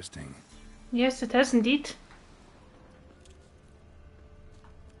getting interesting. Yes, it is indeed.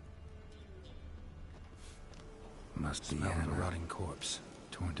 Must be a rotting corpse.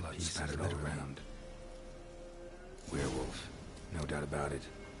 Torn to pieces spattered around. Werewolf. No doubt about it.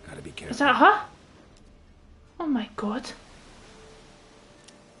 Gotta be careful. Is that her? Oh my God.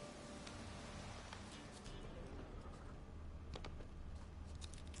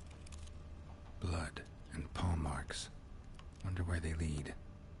 Blood and paw marks. Wonder where they lead.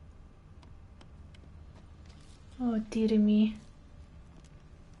 Oh dearie me.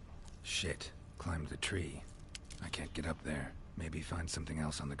 Shit. Climbed the tree. I can't get up there. Maybe find something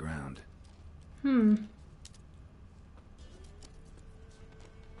else on the ground.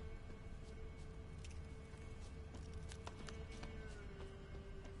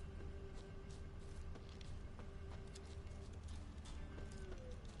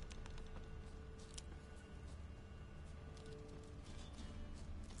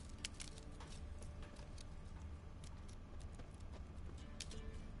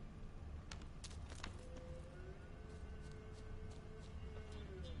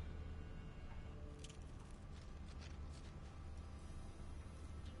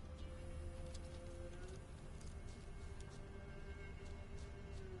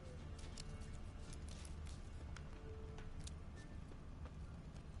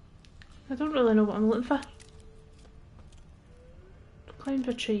 I don't really know what I'm looking for. Climb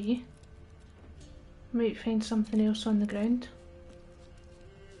a tree. Might find something else on the ground.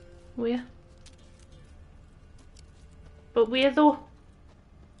 Where? But where though?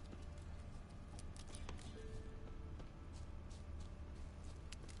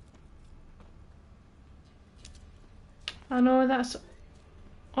 I know that's...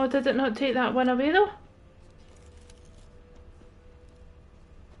 Oh, did it not take that one away though?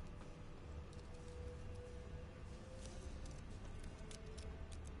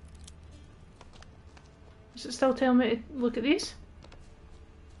 Does it still tell me to look at these?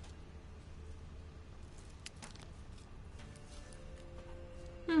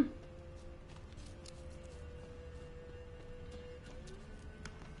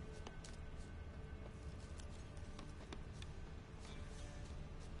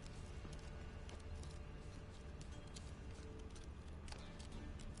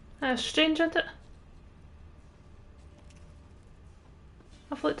 That's strange, isn't it?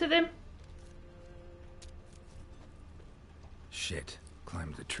 I've looked at them. Shit.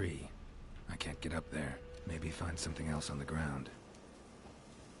 Climbed the tree. I can't get up there. Maybe find something else on the ground.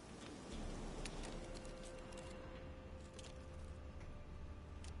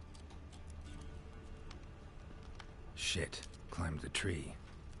 Shit. Climbed the tree.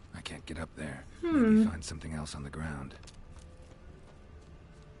 I can't get up there. Maybe find something else on the ground.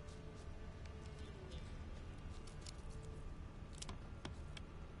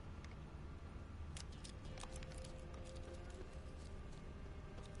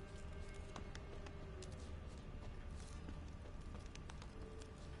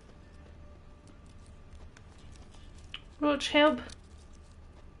 Roach, help.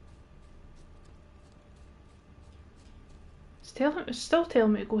 It's still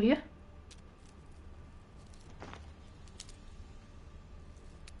telling me to go here.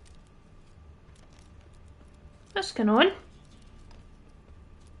 What's going on?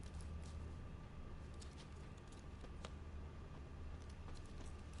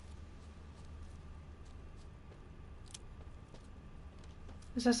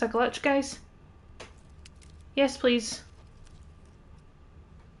 Is this a glitch, guys? Yes, please.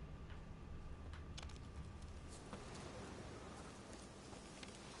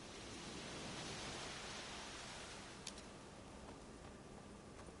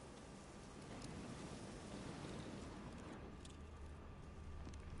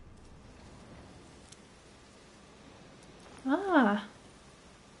 Ah.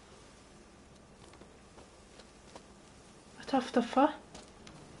 A tuft of fur.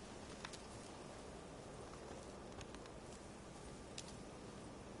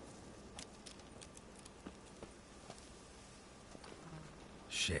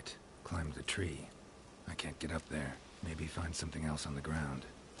 Shit. Climbed the tree. I can't get up there. Maybe find something else on the ground.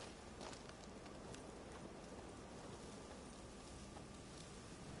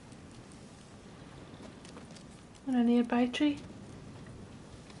 On a nearby tree.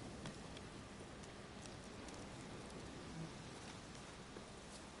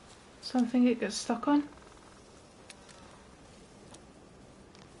 Something it gets stuck on.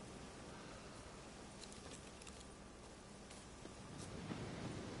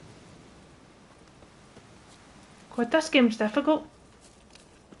 God, this game's difficult.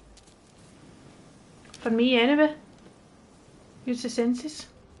 For me, anyway. Use the senses.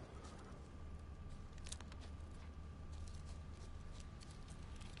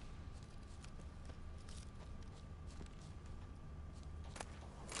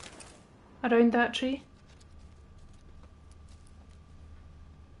 Around that tree.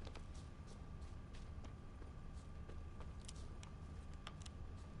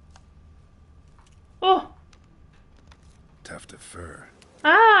 Oh! Tuft of fur.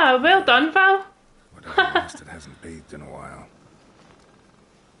 Ah, well done, Val. Whatever lost it hasn't bathed in a while.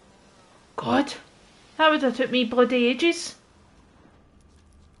 God, that would have took me bloody ages.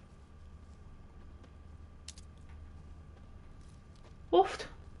 Oofed.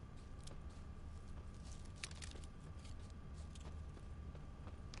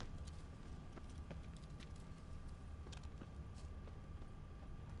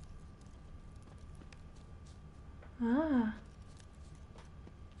 Ah.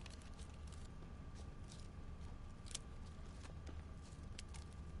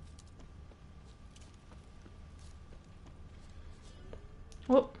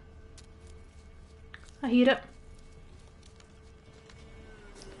 Oh. I hear it.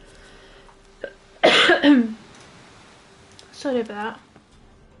 Sorry about that.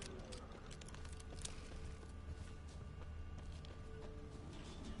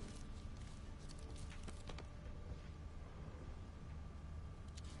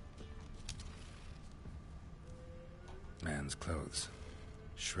 Man's clothes.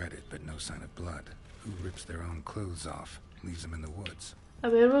 Shredded, but no sign of blood. Who rips their own clothes off, leaves them in the woods? A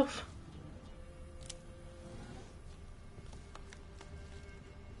werewolf.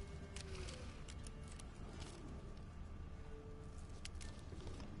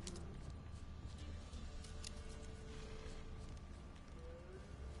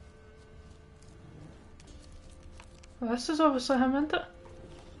 Well, this is obviously him, isn't it?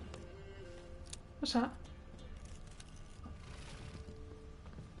 What's that?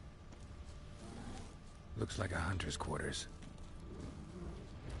 Looks like a hunter's quarters.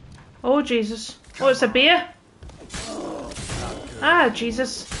 Oh, Jesus. Oh, it's a bear? Ah,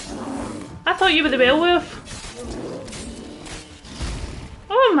 Jesus. I thought you were the werewolf.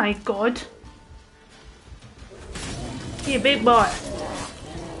 Oh my God. You big boy.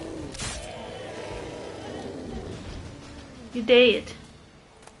 You dead.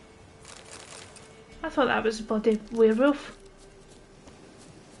 I thought that was a bloody werewolf.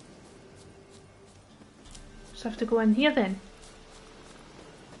 Just have to go in here then.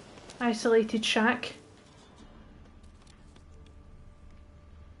 Isolated shack.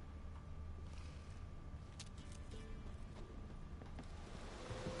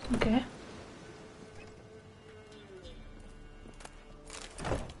 Okay.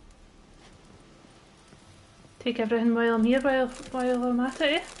 Take everything while I'm here, while I'm at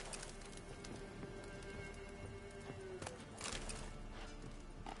it, eh?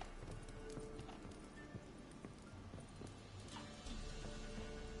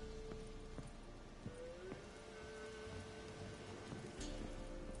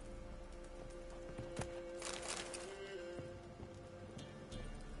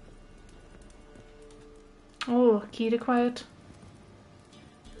 Oh, key required.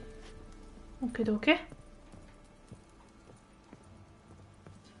 Okay, okay.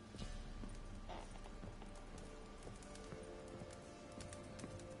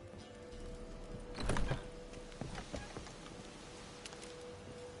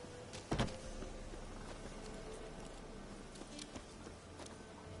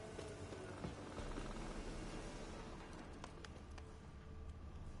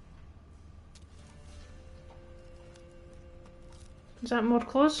 Is that more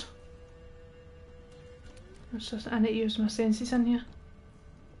clothes? It's just, I need to use my senses in here.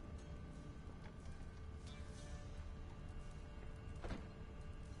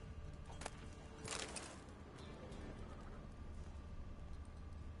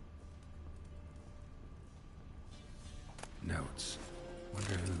 Notes. Wonder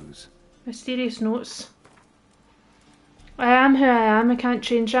whose. Mysterious notes. I am who I am, I can't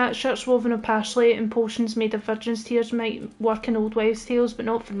change that. Shirts woven of parsley and potions made of virgin's tears might work in old wives' tales, but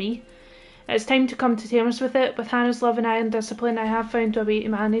not for me. It's time to come to terms with it. With Hannah's love and iron discipline, I have found a way to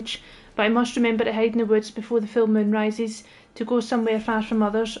manage, but I must remember to hide in the woods before the full moon rises, to go somewhere far from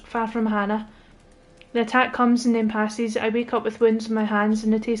others, far from Hannah. The attack comes and then passes. I wake up with wounds in my hands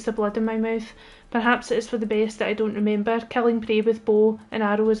and the taste of blood in my mouth. Perhaps it is for the best that I don't remember. Killing prey with bow and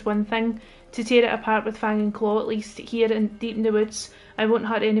arrow is one thing. To tear it apart with fang and claw, at least here and deep in the woods, I won't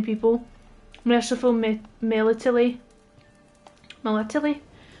hurt any people. Merciful Melitele,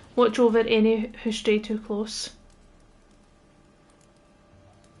 watch over any who stray too close.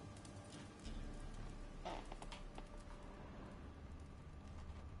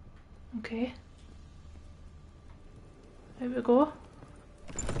 Okay. Out we go.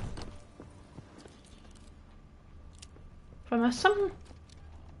 If I miss something.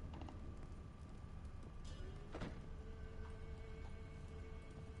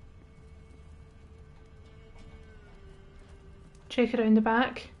 Check around the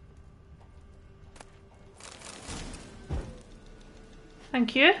back.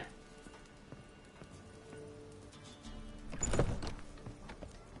 Thank you.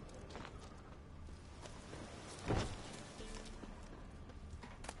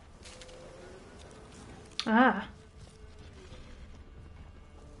 Ah.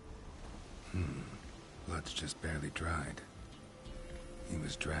 Blood's just barely dried. He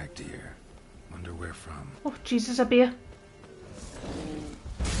was dragged here. Wonder where from. Oh, Jesus, a bear.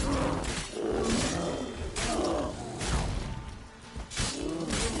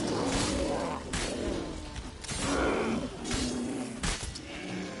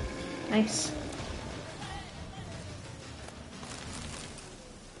 Nice.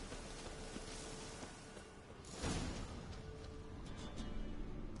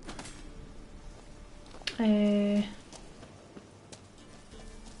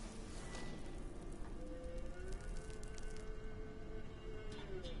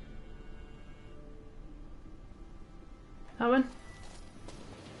 That one.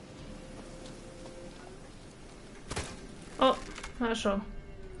 Oh, that's wrong.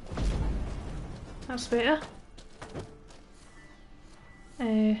 That's better.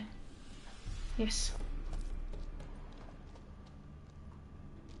 Yes.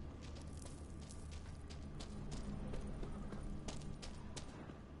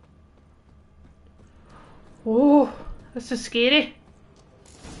 Oh, this is scary.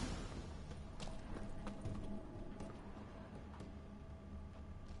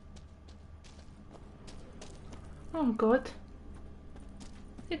 Oh God.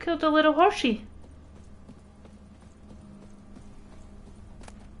 You killed a little horsey.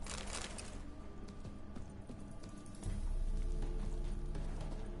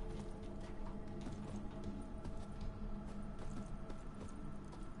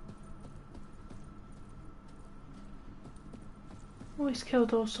 Always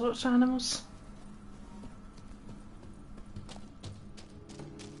killed all sorts of animals.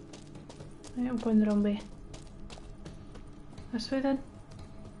 Right, I'm going the wrong way. This way then?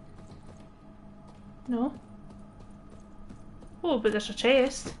 No? Oh, but there's a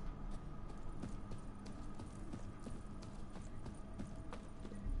chest.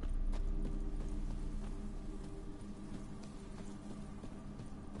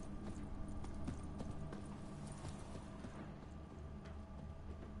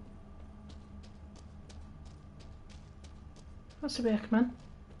 That's the way I come in.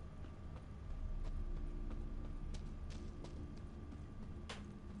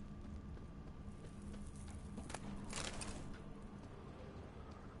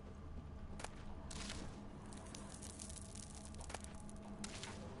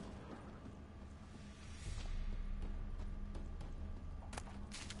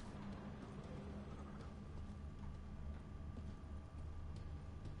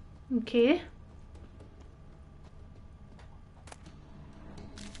 Okay.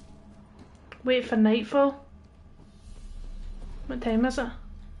 Wait for nightfall. What time is it?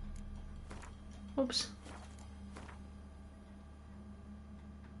 Oops.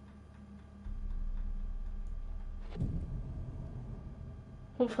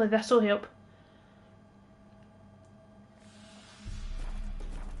 Hopefully this will help.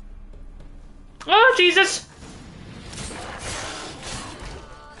 Oh, Jesus!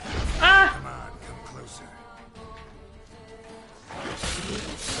 Ah! Come on, come closer.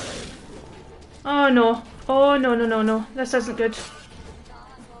 Oh no. Oh no, no, no, no. This isn't good.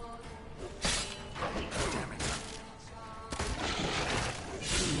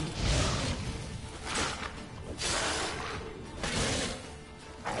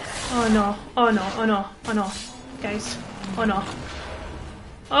 Oh no. Oh no. Oh no. Oh no. Guys. Oh no.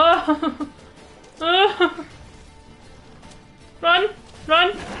 Oh! Oh! Run!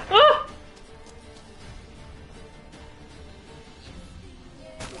 Run! Oh!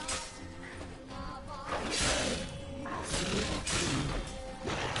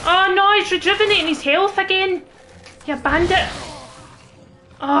 Oh no, he's it's rejuvenating his health again. You bandit.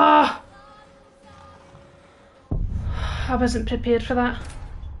 Ah. I wasn't prepared for that.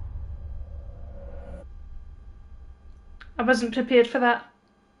 I wasn't prepared for that.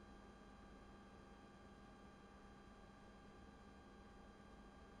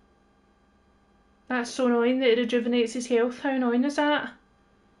 That's so annoying that it rejuvenates his health. How annoying is that?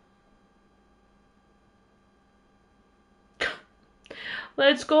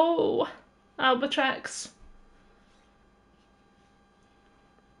 Let's go, Albatrax.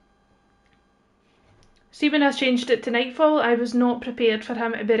 See, when I changed it to Nightfall, I was not prepared for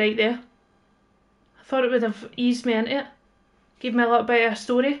him to be right there. I thought it would have eased me into it. Gave me a little bit of a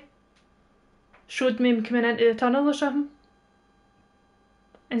story. Showed me him coming into the tunnel or something.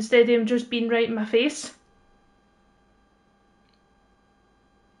 Instead of him just being right in my face.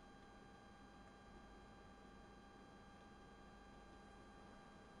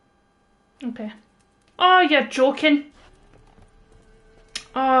 Okay. Oh, you're joking.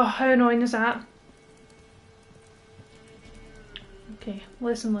 Oh, how annoying is that? Okay,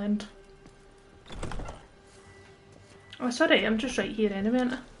 lesson learned. Oh, it's alright, I'm just right here anyway,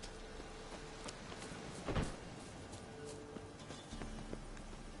 aren't I?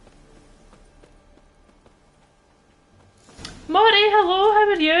 Mori, hello, how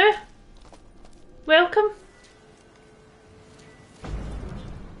are you? Welcome.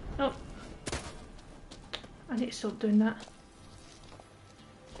 Oh. I need to stop doing that.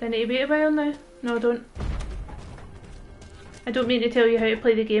 Do I need to wait a while now? No, I don't. I don't mean to tell you how to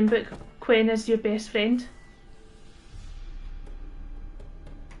play the game, but Quen is your best friend.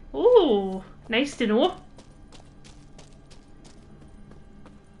 Oh, nice to know.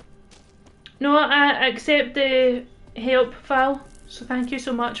 No, I accept the help, Val, so thank you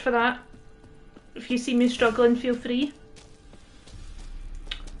so much for that. If you see me struggling, feel free.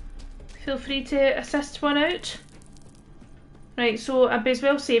 Feel free to assist one out. Right, so I may as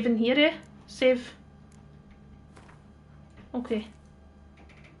well save in here, eh? Save. Okay.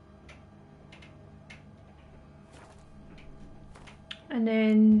 And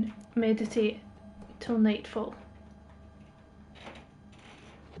then meditate till nightfall.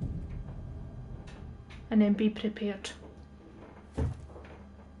 And then be prepared.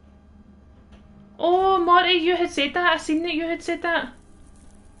 Oh, Morty, you had said that. I seen that you had said that.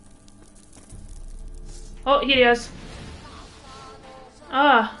 Oh, here he is.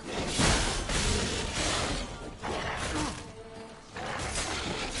 Ah.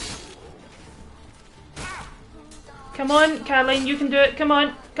 Come on, Caroline, you can do it. Come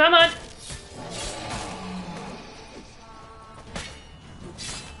on, come on.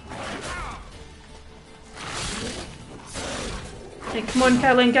 Right, come on,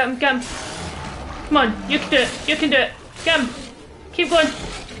 Caroline, get him, get him. Come on, you can do it, you can do it. Get him. Keep going.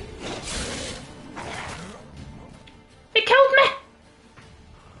 It killed me!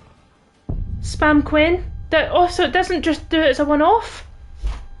 Spam Quen. That also, it doesn't just do it as a one-off.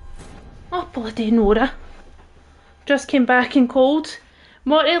 Oh, bloody Nora. Just came back in cold.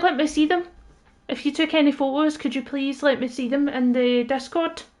 Morty, let me see them. If you took any photos, could you please let me see them in the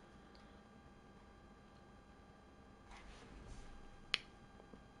Discord?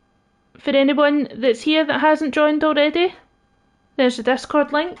 For anyone that's here that hasn't joined already, there's the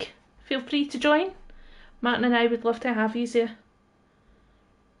Discord link. Feel free to join. Martin and I would love to have you there.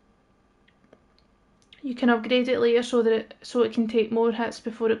 You can upgrade it later so that it can take more hits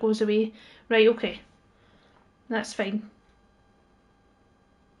before it goes away. Right, okay. That's fine.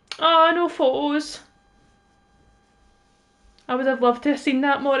 Oh, no photos. I would have loved to have seen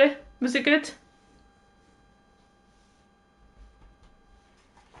that, Mori. Was it good?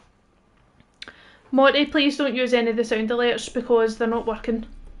 Morty, please don't use any of the sound alerts because they're not working.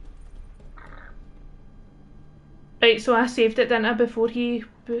 Right, so I saved it, didn't I, before he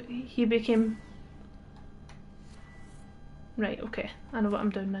became... Right, okay. I know what I'm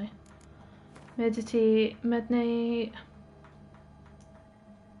doing now. Meditate, midnight...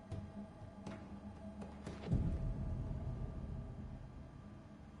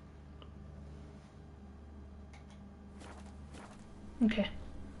 Okay.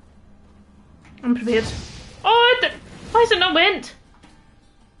 I'm prepared. Oh, why has it not went?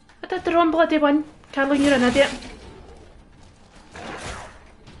 I did the wrong bloody one. Caroline, you're an idiot.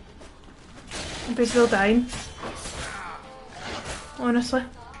 I'm basically dying. Honestly.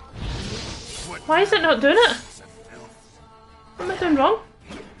 Why is it not doing it? What am I doing wrong?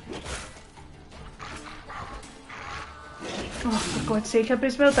 Oh, for God's sake, I'm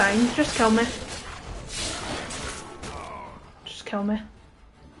basically dying. Just kill me. Just kill me.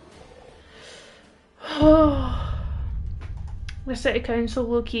 Oh. The City Council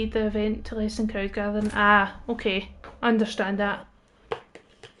low-keyed the event to lessen crowd gathering. Ah, okay. Understand that.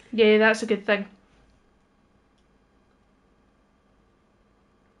 Yeah, that's a good thing.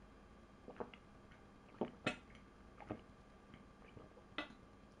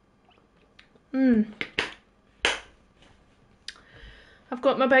 I've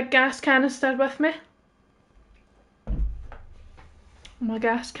got my big gas canister with me. My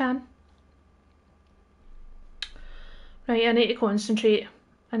gas can. Right, I need to concentrate.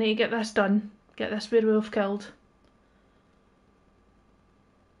 I need to get this done. Get this werewolf killed.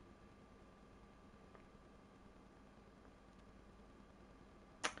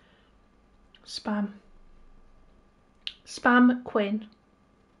 Spam. Spam Quen.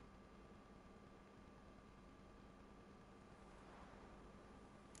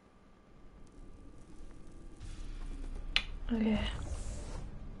 Okay.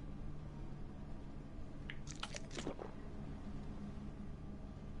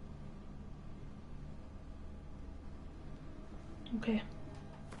 Okay.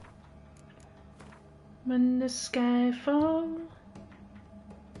 When the sky falls.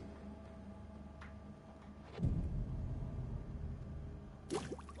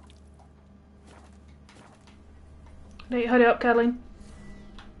 Right, hurry up, Caroline.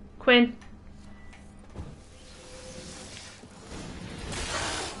 Quen.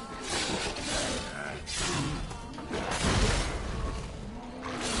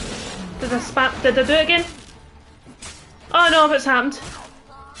 Did I do it again? Oh no, what's happened?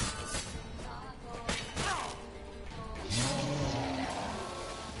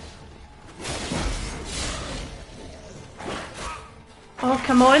 Oh,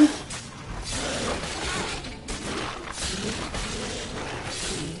 come on.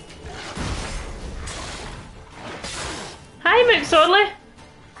 Hi, McSorley.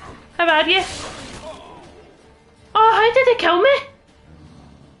 How are you? Oh, how did it kill me?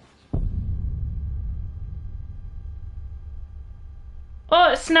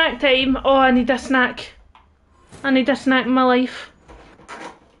 Oh, it's snack time. Oh, I need a snack. I need a snack in my life.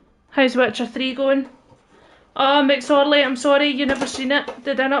 How's Witcher 3 going? Oh, McSorley, I'm sorry you never seen it.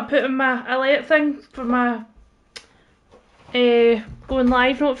 Did I not put in my alert thing for my going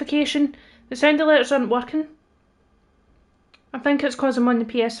live notification? The sound alerts aren't working. I think it's because I'm on the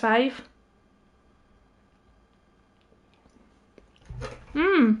PS5.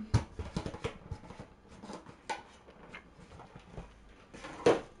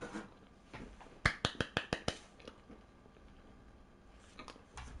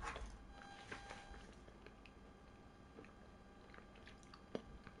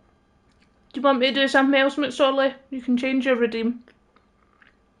 Do you want me to do something else, McSorley? You can change your redeem.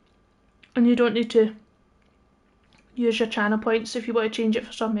 And you don't need to use your channel points if you want to change it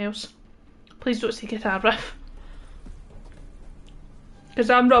for something else. Please don't say guitar riff. Because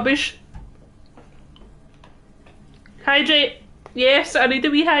I'm rubbish. Hydrate. Yes, I need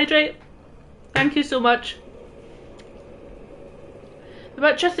a wee hydrate. Thank you so much. The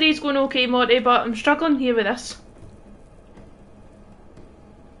Witcher 3 is going okay, Morty, but I'm struggling here with this.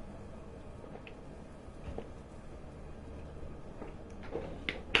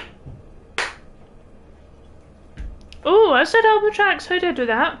 Oh, I said album tracks. How did I do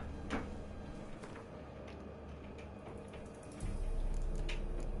that?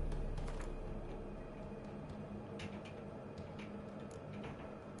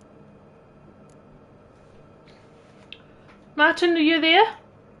 Martin, are you there?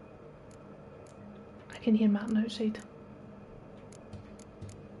 I can hear Martin outside.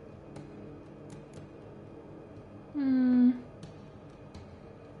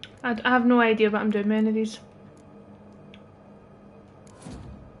 I have no idea what I'm doing with any of these.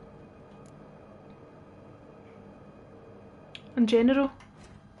 In general.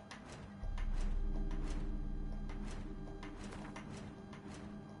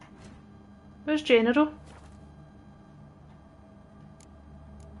 Where's general?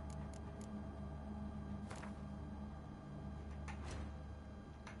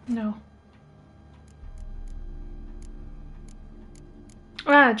 No.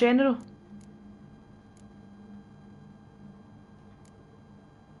 Ah, general.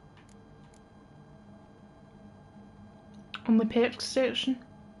 On the perks section.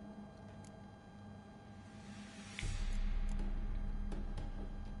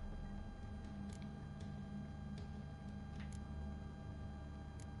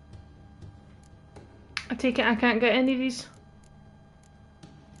 I take it I can't get any of these.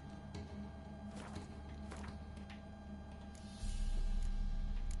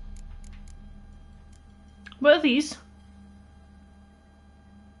 What are these?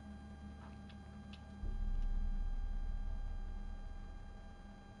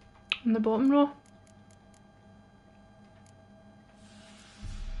 in the bottom row.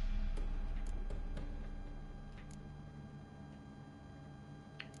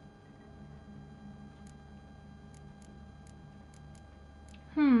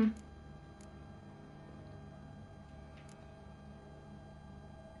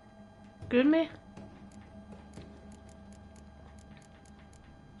 Gourmet?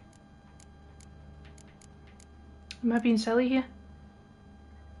 Am I being silly here?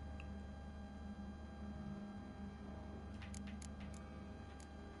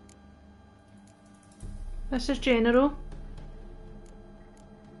 This is general.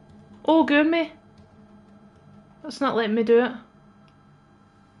 Oh, gourmet! That's not letting me do it.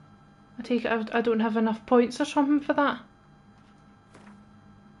 I take it I don't have enough points or something for that.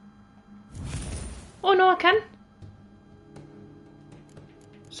 Oh no, I can.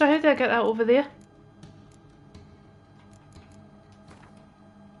 So how do I get that over there?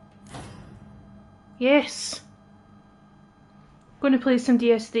 Yes. Going to play some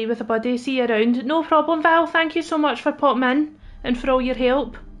DS3 with a buddy. See you around. No problem, Val. Thank you so much for popping in and for all your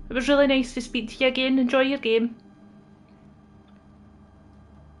help. It was really nice to speak to you again. Enjoy your game.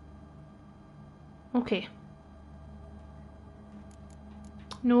 Okay.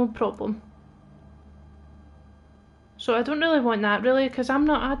 No problem. So I don't really want that really, because I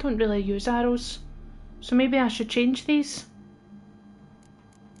don't really use arrows. So maybe I should change these.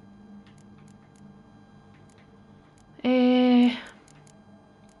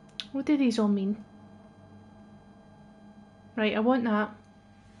 What do these all mean? Right, I want that.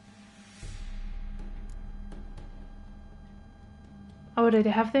 I already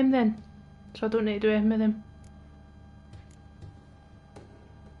have them then, so I don't need to do anything with them.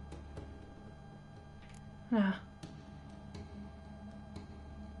 Ah.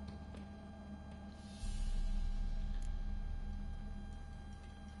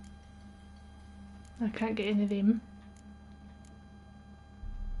 I can't get any of them.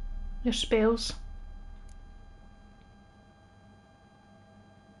 Your spells.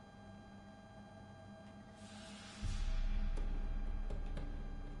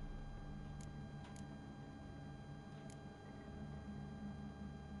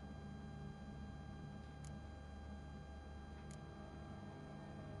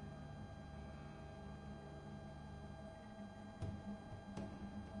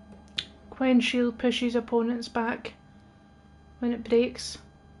 When shield pushes opponents back when it breaks.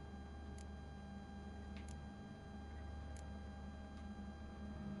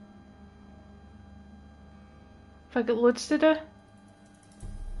 Have I got loads to do?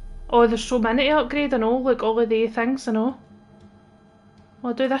 Oh, there's so many to upgrade, I know, like all of the things, I know.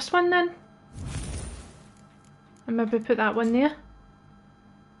 I'll do this one then. And maybe put that one there.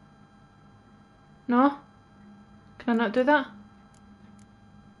 No? Can I not do that?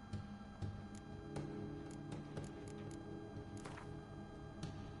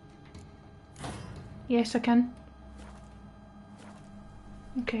 Yes, I can.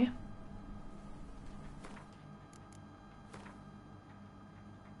 Okay.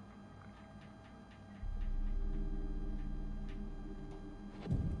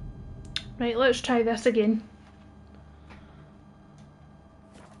 Right, let's try this again.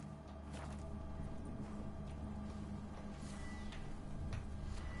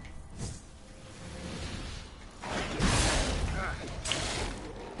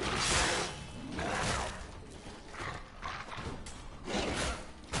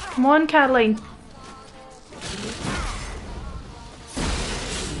 Come on, Caroline.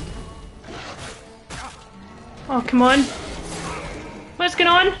 Oh, come on. What's going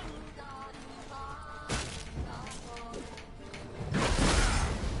on?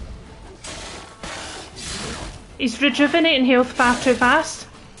 He's rejuvenating health far too fast.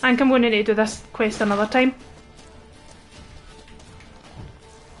 I think I'm going to need to do this quest another time.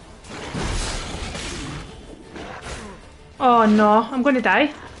 Oh no, I'm going to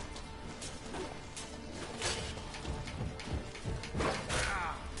die.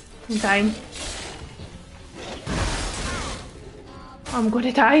 I'm dying. I'm going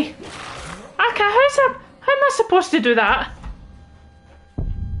to die. How am I supposed to do that?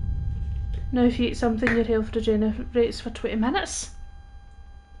 Now if you eat something, your health regenerates for 20 minutes.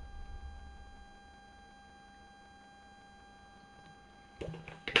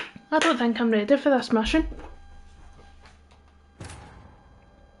 I don't think I'm ready for this mission.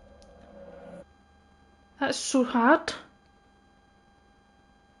 That's so hard.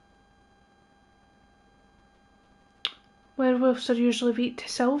 Werewolves are usually weak to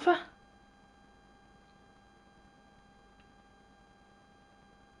silver.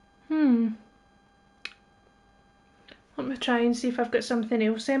 Let me try and see if I've got something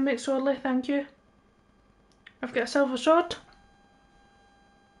else then, McSorley, thank you. I've got a silver sword.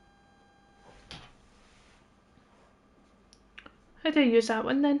 How do I use that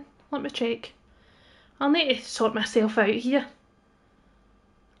one then? Let me check. I'll need to sort myself out here.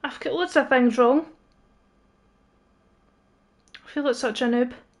 I've got loads of things wrong. I feel like such a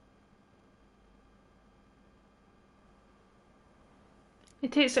noob. He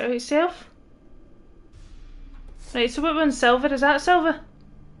takes it out himself. Right, so what one's silver? Is that silver?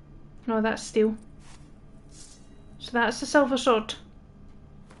 No, that's steel. So that's the silver sword.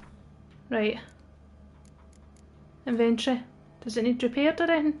 Right. Inventory. Does it need repaired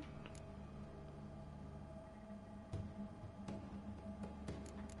or anything?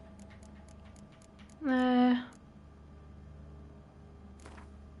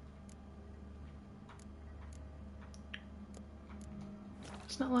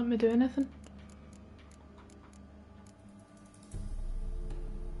 It's not letting me do anything.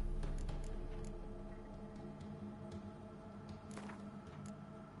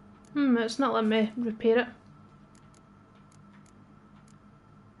 It's not letting me repair it.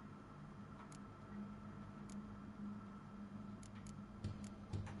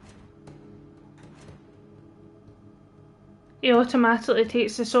 He automatically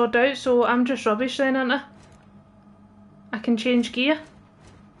takes the sword out, so I'm just rubbish then, aren't I? I can change gear.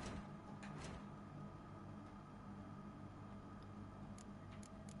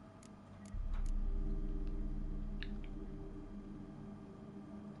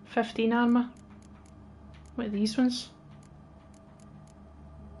 $15 armour. What are these ones?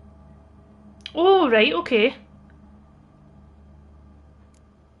 Oh, right, okay.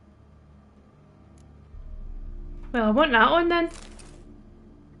 Well, I want that one then.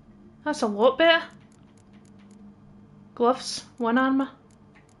 That's a lot better. Gloves, 1 armour.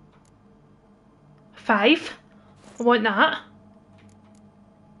 5. I want that.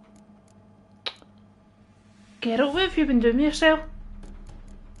 Geralt, what have you been doing with yourself?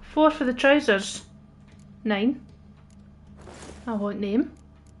 4 for the trousers. 9. I want them.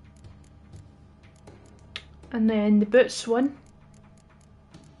 And then the boots, 1.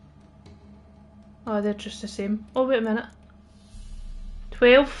 Oh, they're just the same. Oh, wait a minute.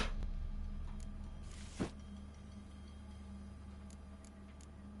 12.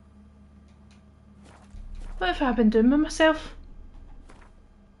 What have I been doing with myself?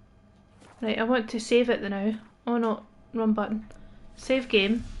 Right, I want to save it now. Oh no, wrong button. Save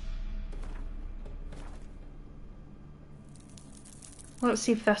game. Let's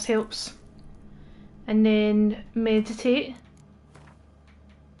see if this helps. And then meditate.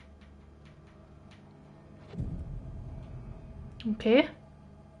 Okay.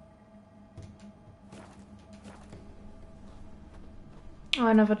 Oh,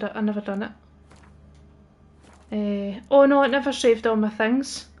 I never done it. Oh no, it never saved all my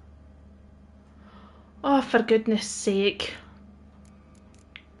things. Oh, for goodness sake.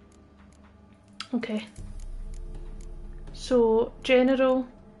 Okay. So, General,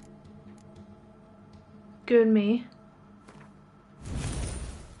 Gourmet,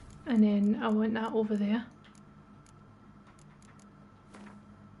 and then I want that over there.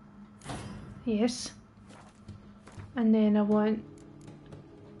 Yes. And then I want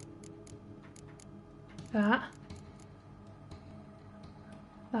that.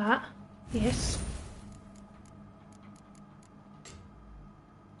 That. Yes.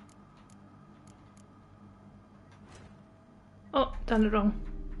 Oh, done it wrong.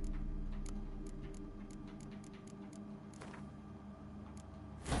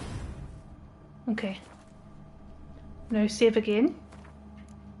 Okay. Now save again.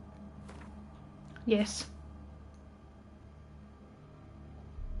 Yes.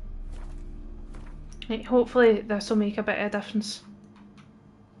 Right, hopefully this will make a bit of a difference.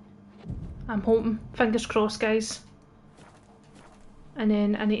 I'm hoping. Fingers crossed, guys. And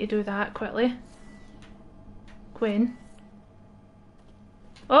then I need to do that quickly. Gwen.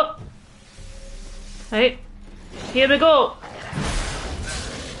 Oh! Right. Here we go!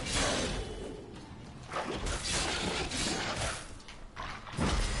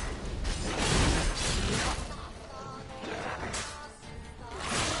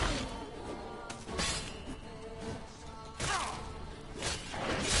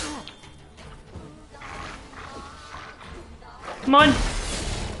 Come on!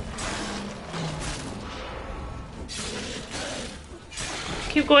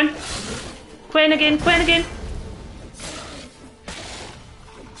 Keep going. Gwen again, Gwen again.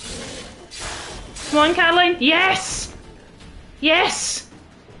 Come on, Caroline. Yes! Yes!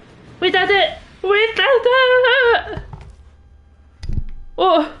 We did it! We did it!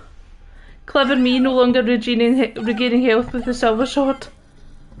 Oh! Clever me, no longer regaining health with the silver sword.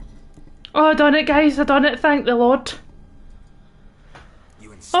 Oh, I done it, guys. I done it. Thank the Lord.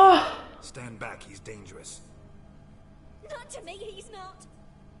 You insist. Oh. Stand back. He's dangerous. Not to me, he's not.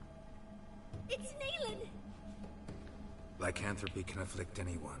 It's Nealon. Lycanthropy can afflict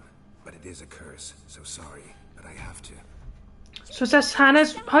anyone, but it is a curse. So sorry, but I have to. So is this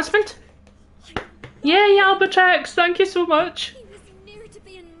Hannah's husband? Yay, Albatrax! Thank you so much. He was near to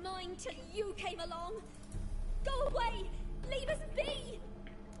being mine till you came along. Go away. Leave us be.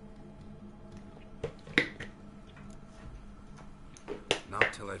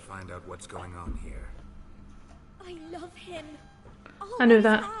 Not till I find out what's going on here. I love him. I knew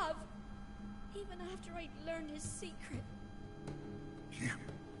that. Have. Even after I'd learned his secret.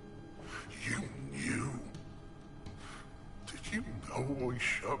 You knew? Did you know I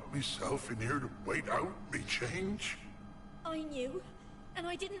shut myself in here to wait out me change? I knew, and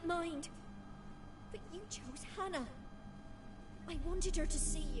I didn't mind. But you chose Hannah. I wanted her to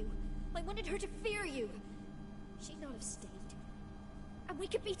see you. I wanted her to fear you. She'd not have stayed. And we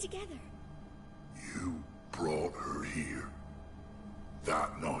could be together. You brought her here.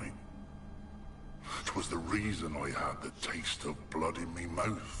 That night. It was the reason I had the taste of blood in me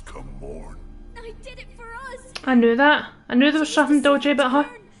mouth come morn. I did it for us. I knew that. I knew there was something dodgy about her.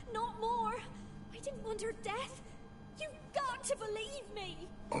 Not more. I didn't want her death. You've got to believe me.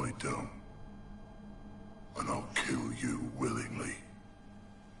 I don't. And I'll kill you willingly.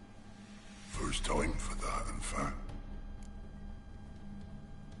 First time for that, in fact.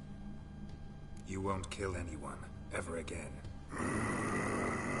 You won't kill anyone, ever again.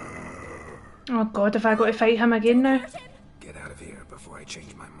 Oh god, have I got to fight him again now? Get out of here before I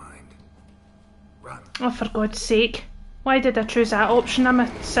change my mind. Run. Oh, for God's sake. Why did I choose that option? I'm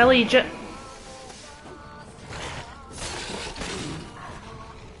a silly idiot.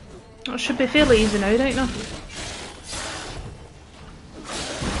 It should be fairly easy now, right now.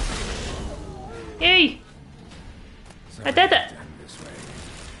 Yay! I did it!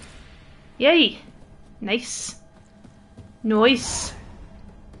 Yay! Nice. Nice.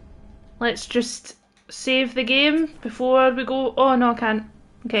 Let's just save the game before we go. Oh no, I can't.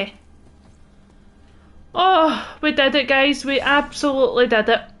 Okay. Oh, we did it, guys. We absolutely did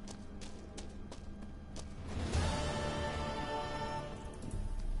it.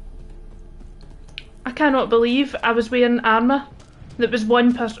 I cannot believe I was wearing armour that was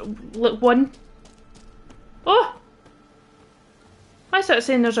one person. Look, one. Oh! Why is that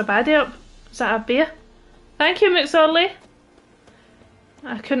saying there's a baddie up? Is that a bear? Thank you, McSorley.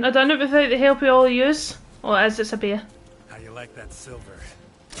 I couldn't have done it without the help of all of yous. Oh, it is, it's a bear. How you like that silver?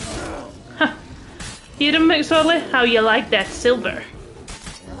 Hear him, McSorley? How you like that silver?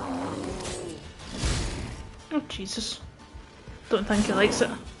 Oh, Jesus. Don't think he likes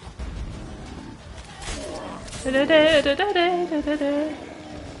it.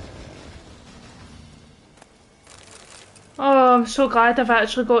 Oh, I'm so glad I've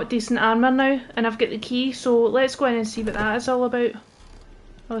actually got decent armour now, and I've got the key, so let's go in and see what that is all about.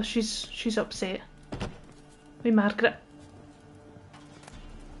 Oh, she's upset. With Margaret.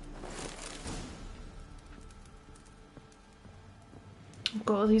 I've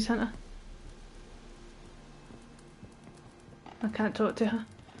got all these, haven't I can't talk to her.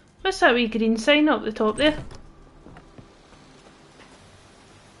 What's that wee green sign up the top there?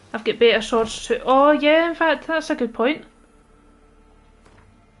 I've got better swords too. Oh yeah, in fact, that's a good point.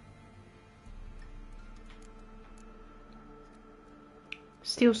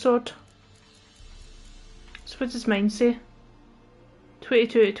 Steel sword. So what does mine say?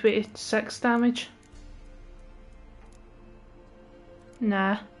 22 to 26 damage.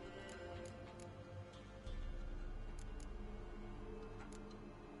 Nah.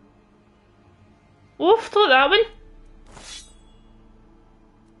 Oof, look at that one.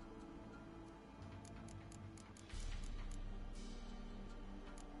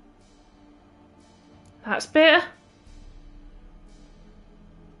 That's better.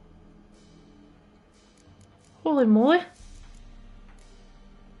 Holy moly.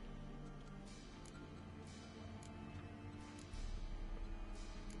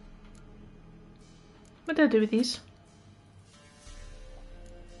 What do I do with these?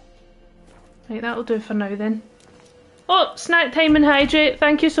 Right, that'll do for now then. Oh, snack time and hydrate.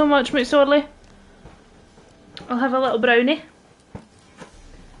 Thank you so much, McSorley. I'll have a little brownie.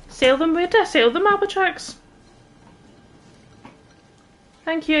 Sell them? Where do I sell them, Albatrax?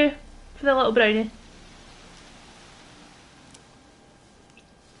 Thank you for the little brownie.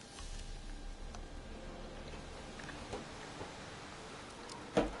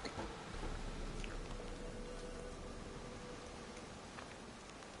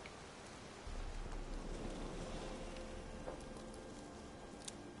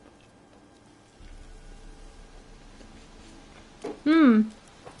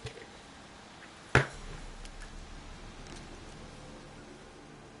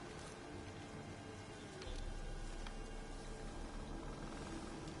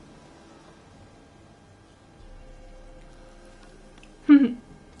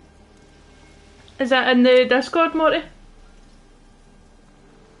 Is that in the Discord, Morty?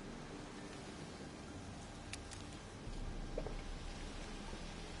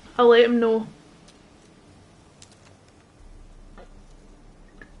 I'll let him know.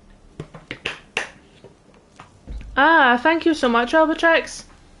 Ah, thank you so much, Albatrax.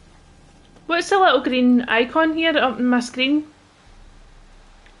 What's the little green icon here up on my screen?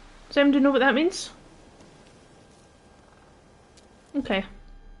 Does anybody know what that means? Okay.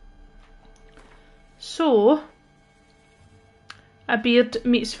 So, a beard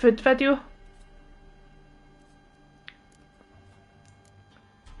meets food video.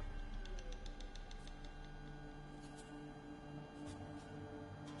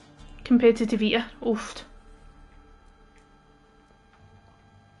 Competitive eater, oofed.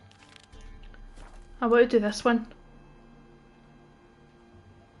 I want to do this one.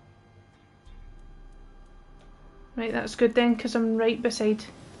 Right, that's good then, because I'm right beside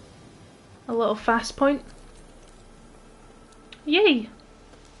a little fast point. Yay!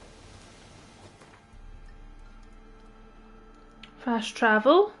 Fast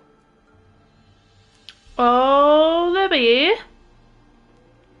travel. All the way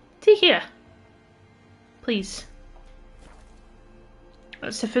to here. Please.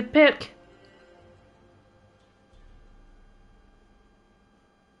 That's the food perk.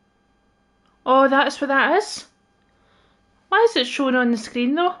 Oh, that's what that is? Why is it shown on the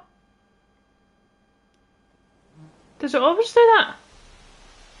screen though? Does it always do that?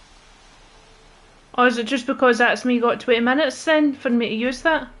 Or is it just because that's me got 20 minutes then for me to use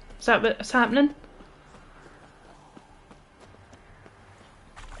that? Is that what's happening?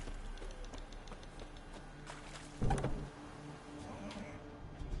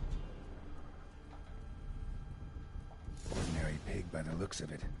 Ordinary pig by the looks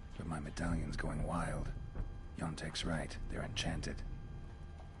of it, but my medallion's going wild. Yontek's right, they're enchanted.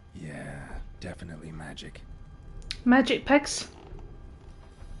 Yeah, definitely magic. Magic pigs.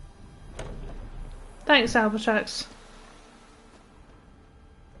 Thanks, Albatrax.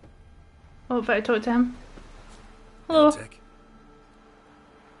 Oh, if I talk to him. Hello. Yontek?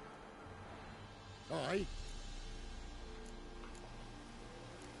 Aye.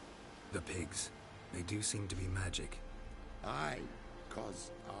 The pigs. They do seem to be magic. Aye,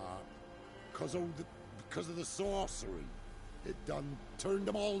 cause of the sorcery. It done turned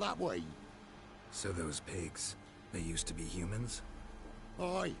them all that way. So those pigs, they used to be humans?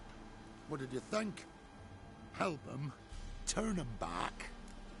 Aye. What did you think? Help them, turn them back.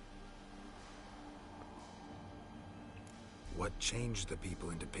 What changed the people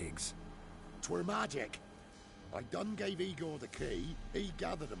into pigs? 'Twere magic. I done gave Igor the key, he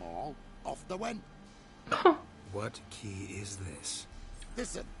gathered them all, off they went. What key is this?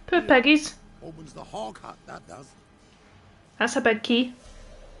 Listen. Poor piggies. Opens the hog hut, that does. That's a big key.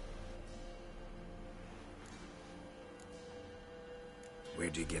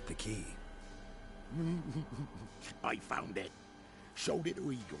 Where'd you get the key? I found it. Showed it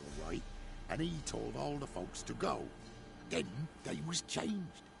to Igor, right? And he told all the folks to go. Then they was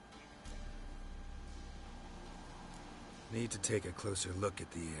changed. Need to take a closer look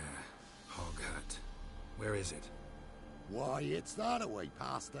at the, hog hut. Where is it? Why, it's that away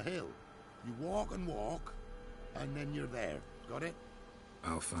past the hill. You walk and walk, and then you're there. Got it?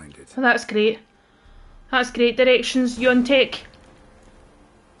 I'll find it. Oh, that's great. That's great directions, Yontek.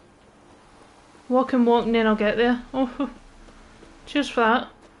 Walk and walk and then I'll get there. Oh, cheers for that.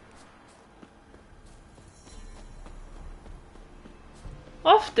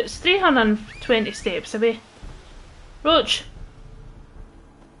 Off, it's 320 steps away. Roach.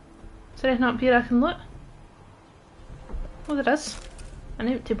 Is there anything up here I can loot? Oh, there is. An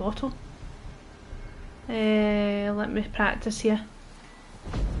empty bottle. Let me practice here.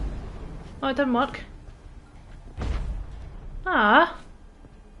 Oh, it didn't work. Ah.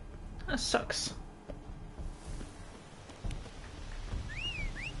 That sucks.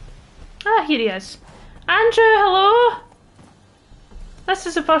 Ah, here he is. Andrew, hello! This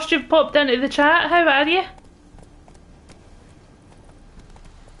is the first you've popped into the chat. How are you?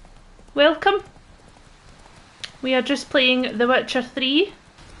 Welcome. We are just playing The Witcher 3.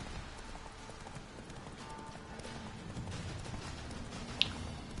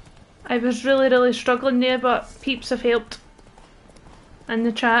 I was really struggling there, but peeps have helped in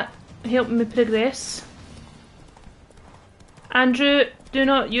the chat, helping me progress. Andrew, do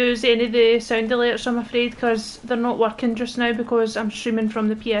not use any of the sound alerts, I'm afraid, because they're not working just now because I'm streaming from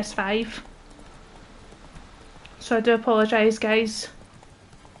the PS5. So I do apologise, guys.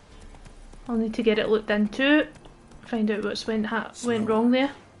 I'll need to get it looked into, find out what's went wrong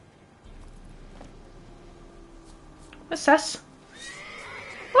there. What's this?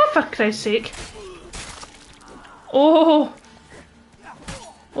 Oh, for Christ's sake. Oh!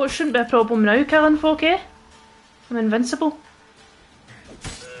 Well, it shouldn't be a problem now, killing folk, eh? I'm invincible.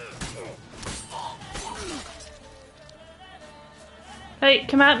 Right,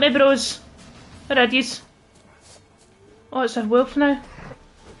 come at me, bros. Where are yous? Oh, it's a wolf now.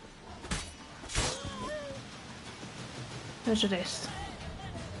 There's the rest.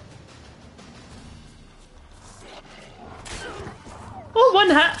 Oh, one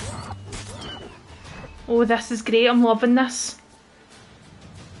hit! Oh, this is great, I'm loving this.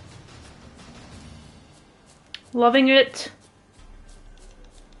 Loving it.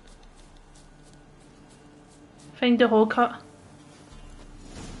 Find the hog hut.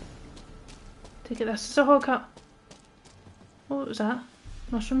 Take it this is a hog hut. Oh, what was that?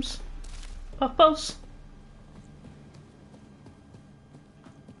 Mushrooms? Puffballs?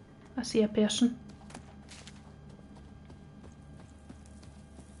 I see a person.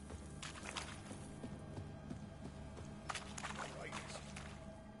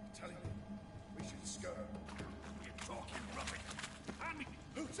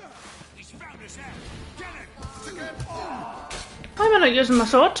 Why am I not using my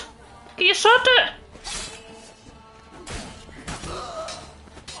sword? Get your sword out!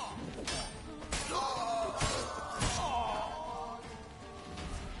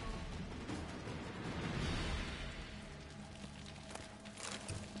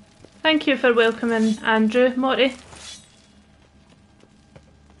 Thank you for welcoming Andrew, Morty.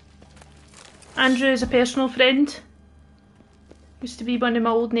 Andrew is a personal friend. Used to be one of my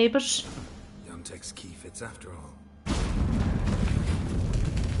old neighbours. Yontek's key fits after all.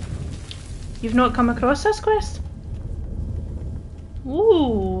 You've not come across this quest?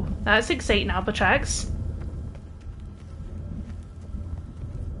 Ooh, that's exciting, Albatrax.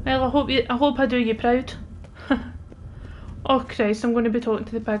 Well, I hope I do you proud. Oh Christ, I'm going to be talking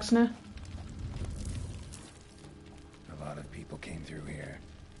to the pigs now. A lot of people came through here,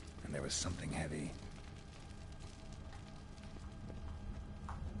 and there was something heavy.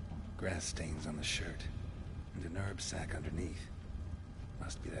 Grass stains on the shirt, and an herb sack underneath.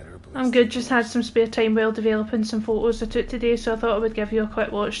 Must be that herbalist. I'm good, just had some spare time while developing some photos I took today, so I thought I would give you a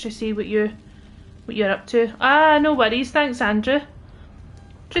quick watch to see what you're up to. Ah, no worries, thanks Andrew.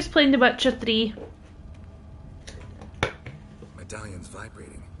 Just playing The Witcher 3. Medallion's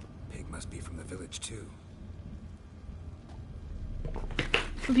vibrating. Pig must be from the village too.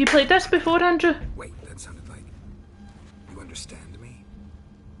 Have you played this before, Andrew? Wait, that sounded like... You understand me?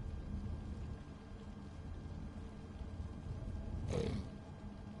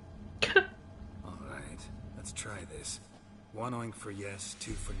 Alright, let's try this. 1 oink for yes,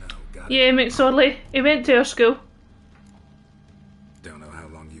 2 for no. Got it? Yeah, McSorley. He went to our school. Don't know how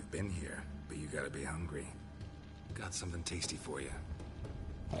long you've been here, but you gotta be hungry. Got something tasty for you.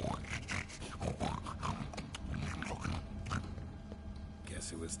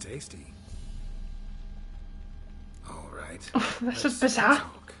 Guess it was tasty. Alright. Oh, this is bizarre.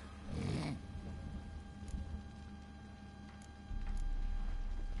 Talk.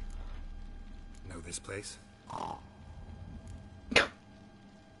 Know this place?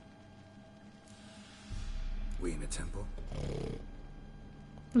 We in a temple?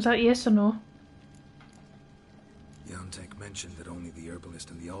 Was that yes or no? Yontek mentioned that only the herbalist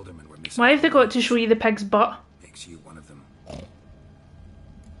and the alderman were missing. Why have they got to show you the pig's butt? Makes you one of them.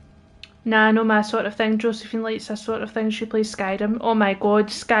 Nah, no my sort of thing. Josephine likes this sort of thing. She plays Skyrim. Oh my god,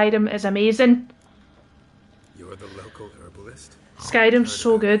 Skyrim is amazing. You're the local herbalist? Skyrim's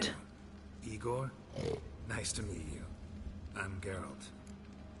so good. Igor? Nice to meet you. I'm Geralt.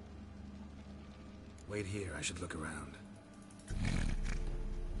 Wait here, I should look around.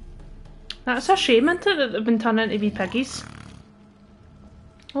 That's a shame, isn't it, that they've been turned into wee piggies.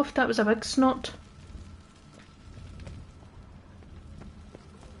 Oh, if that was a big snot.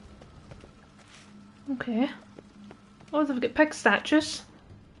 Okay. Oh, they've got pig statues.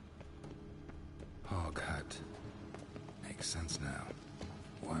 Hog hut. Makes sense now.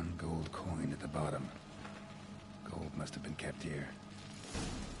 1 gold coin at the bottom. Gold must have been kept here.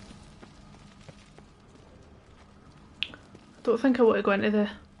 I don't think I want to go into the...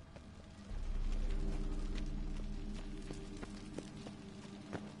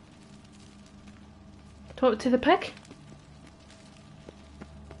 Talk to the pig?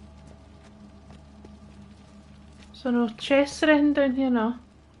 So no chests or anything down here, no?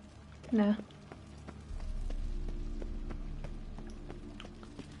 No.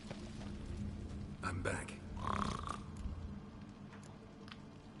 I'm back.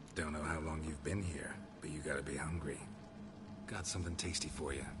 Don't know how long you've been here, but you gotta be hungry. Got something tasty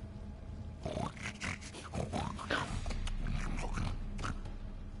for you.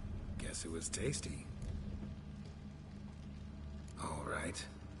 Guess it was tasty.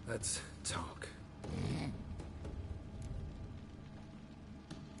 Let's talk.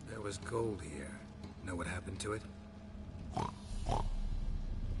 There was gold here. Know what happened to it?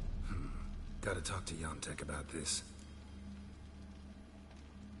 Gotta talk to Yontek about this.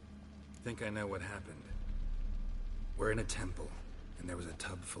 Think I know what happened. We're in a temple, and there was a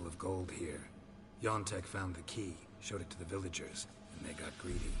tub full of gold here. Yontek found the key, showed it to the villagers, and they got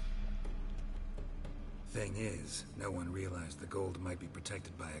greedy. Thing is, no one realized the gold might be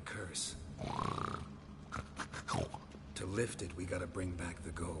protected by a curse. To lift it, we gotta bring back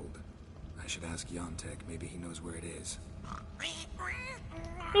the gold. I should ask Yontek, maybe he knows where it is.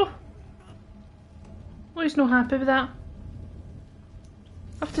 Oh. Well, he's not happy with that.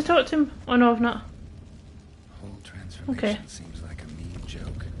 I have to talk to him. Oh no, I've not. Whole transformation seems like a mean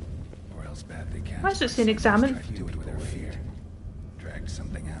joke. Or else badly cast. Why is it saying examine? Try to do it with her fear. Dragged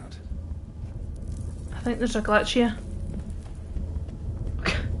something out. I think there's a glitch here.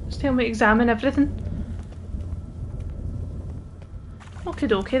 Just tell me to examine everything. Okie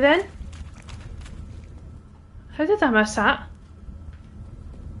dokie then. How did I miss that?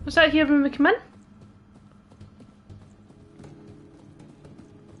 Was that here when we came in?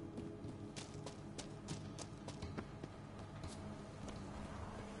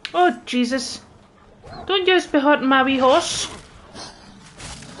 Oh Jesus. Don't just be hurting my wee horse.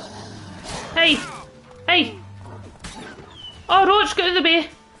 Hey! Hey! Oh, Roach, get out of the way! I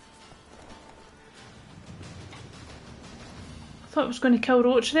thought I was going to kill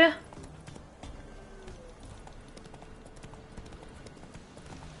Roach there.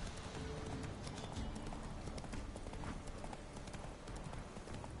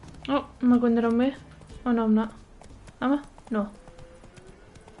 Oh, am I going the wrong way? Oh no, I'm not. Am I? No.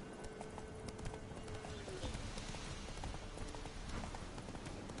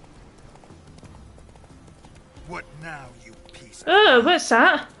 What now, you piece of... Oh, what's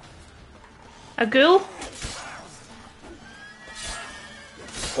that? A ghoul?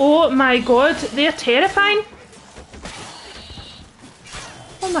 Oh my god, they're terrifying.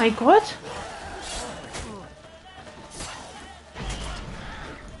 Oh my god.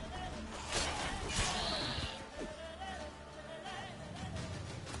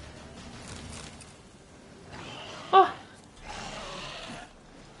 Oh.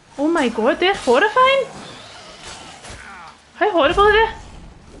 Oh my god, they're horrifying. How horrible are they?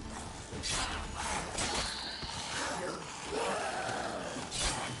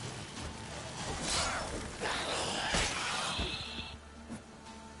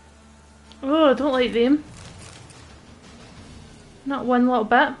 Oh, I don't like them. Not one little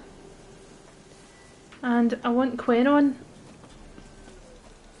bit. And I want Quenon.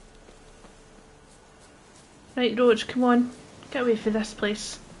 Right, Roach, come on. Get away from this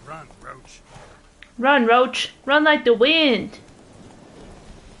place. Run, Roach. Run, Roach. Run like the wind.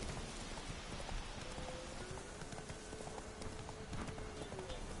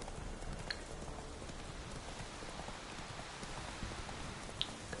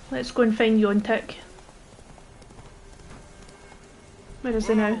 Let's go and find Yontek. Where is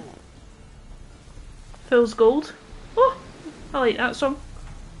he now? Fool's Gold. Oh, I like that song.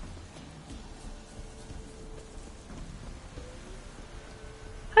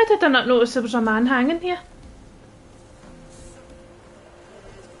 How did I not notice there was a man hanging here?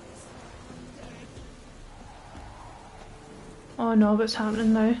 Oh no, what's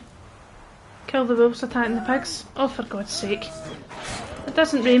happening now? Kill the wolves attacking the pigs? Oh, for God's sake. It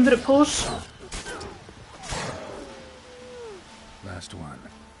doesn't rain but it pours. Last one.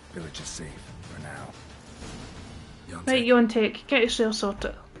 Village is safe for now. Yontek. Right, Yontek, get yourself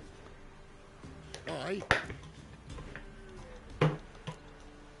sorted. Aye.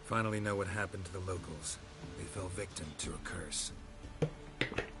 Finally know what happened to the locals. They fell victim to a curse.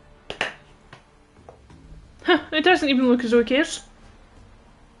 It doesn't even look as though it cares.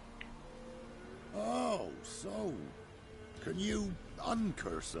 Oh, so... Can you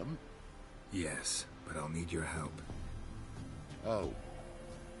uncurse them? Yes, but I'll need your help. Oh.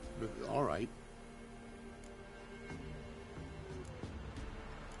 All right.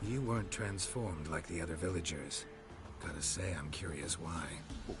 You weren't transformed like the other villagers. Gotta say, I'm curious why.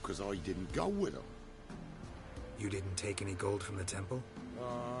 Well, 'cause I didn't go with them. You didn't take any gold from the temple?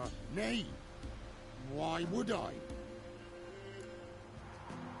 Nay. Why would I?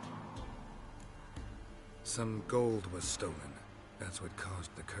 Some gold was stolen. That's what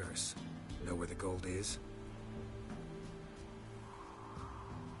caused the curse. Know where the gold is?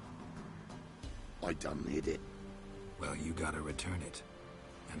 I done hid it. Well, you gotta return it.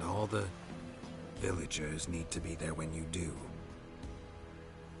 And all the villagers need to be there when you do.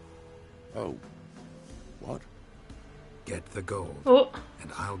 Oh. What? Get the gold. Oh. And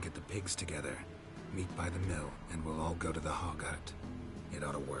I'll get the pigs together. Meet by the mill, and we'll all go to the hog hut. It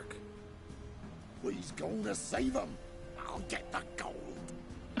ought to work. We's gonna save them. I'll get the gold.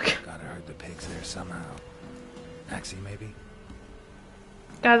 Gotta herd the pigs there somehow. Axie, maybe?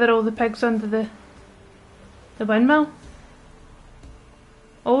 Gather all the pigs under the windmill?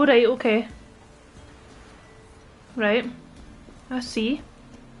 Oh, right, okay. Right. I see.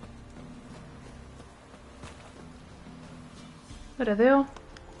 Where are they all?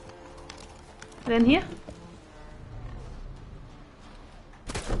 They're in here?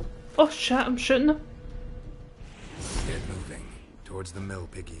 Oh shit, I'm shooting them. Get moving. Towards the mill,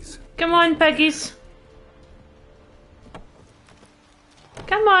 piggies. Come on, piggies.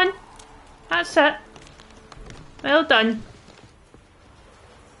 Come on. That's it. Well done.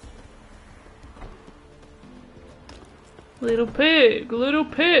 Little pig, little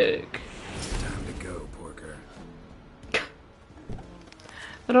pig. Time to go, Porker.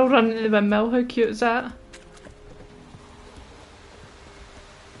 They're all running to the windmill. How cute is that?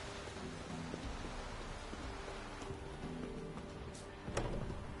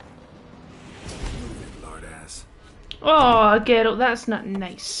 Move it, lard ass. Oh, Geralt, that's not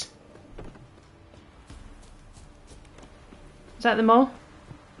nice. Is that them all?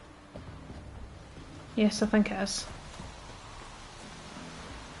 Yes, I think it is.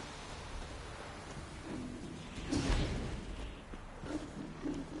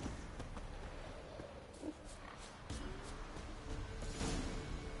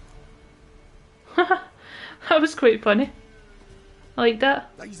 That was quite funny. I like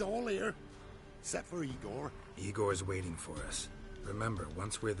that. They's all here, except for Igor. Igor's waiting for us. Remember,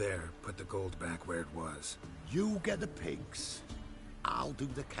 once we're there, put the gold back where it was. You get the pigs. I'll do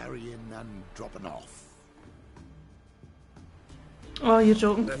the carrying and dropping off. Oh, you're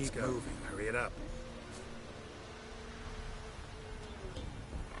joking. Let's go. Moving. Hurry it up.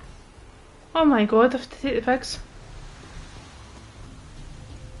 Oh my god, I have to take the pigs.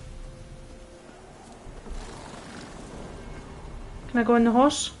 Can I go on the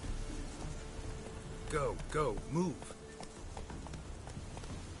horse? Go, go, move.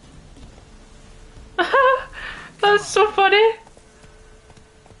 That's so funny.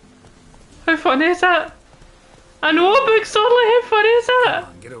 How funny is that? I know, but totally how funny is that?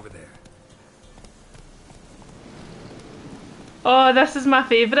 Come on, get over there. Oh, this is my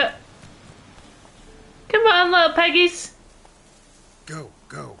favourite. Come on, little piggies. Go,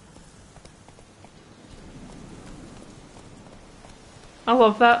 go. I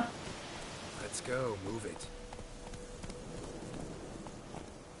love that. Let's go, move it.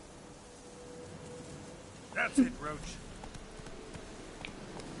 That's it, Roach.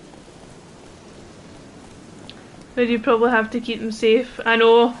 But you probably have to keep them safe. I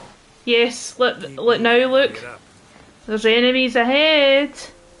know. Yes, look now, look. There's enemies ahead.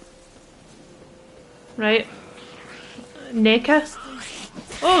 Right. Neka.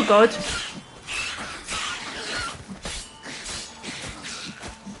 Oh god.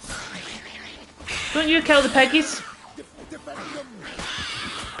 Don't you kill the piggies?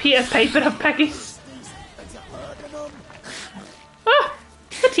 Peter Piper of piggies. Ah!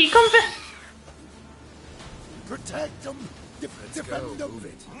 The tea comfort. Protect them. Let's go, move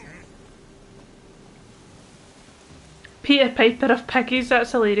it. Peter Piper of piggies,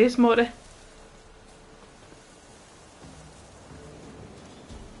 that's hilarious, Mori.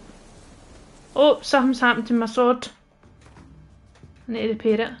 Oh, something's happened to my sword. I need to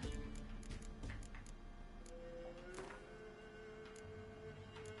repair it.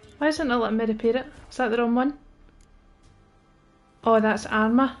 Why isn't it letting me repair it? Is that the wrong one? Oh, that's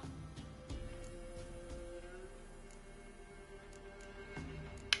armour.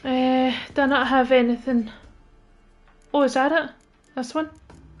 Do I not have anything? Oh, is that it? This one?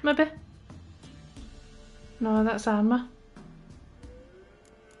 Maybe? No, that's armour.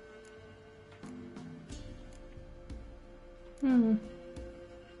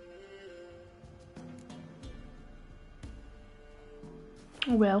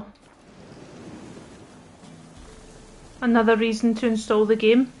 Well. Another reason to install the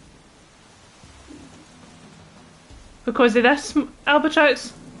game. Because of this,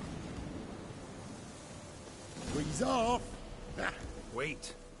 Albatrox. Freeze off.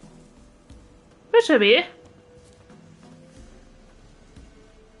 Wait. Which way?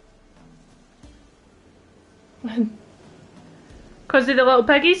 Because of the little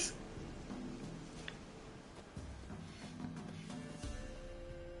piggies?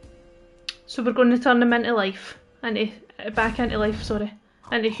 So we're going to turn them into life. Back into life, sorry.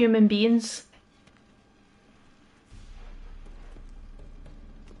 Into human beings.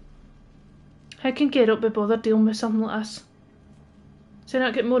 How can Geralt be bothered dealing with something like this? Does he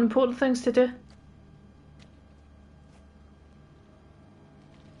not get more important things to do?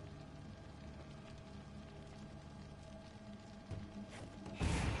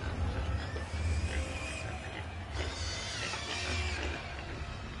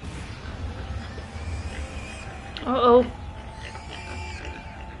 Uh-oh.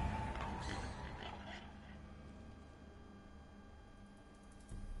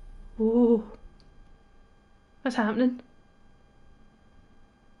 Ooh. What's happening?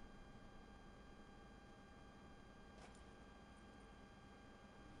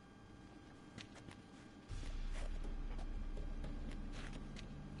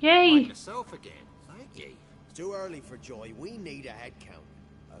 Yay! Like yourself again. Thank you. It's too early for joy. We need a head count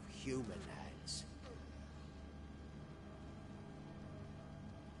of human heads.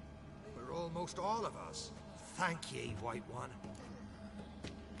 We're almost all of us. Thank ye, White One.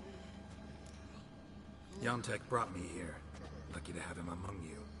 Yontek brought me here. Lucky to have him among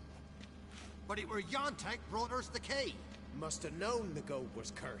you. But it were Yontek brought us the key. Must have known the goat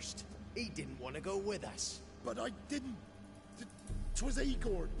was cursed. He didn't want to go with us. But I didn't. 'Twas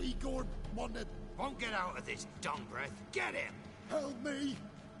Igor. Igor wanted. Won't get out of this dung breath. Get him! Help me!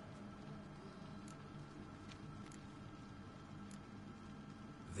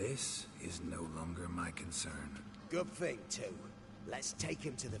 This is no longer my concern. Good thing, too. Let's take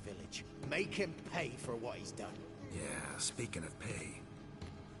him to the village. Make him pay for what he's done. Yeah, speaking of pay.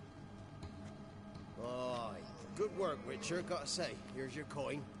 Aye. Good work, Witcher. Gotta say, here's your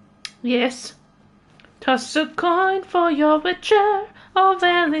coin. Yes. Toss a coin for your Witcher, a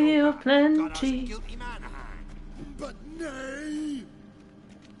value of plenty. But nay!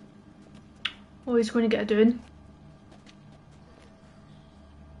 Oh, he's going to get a doing.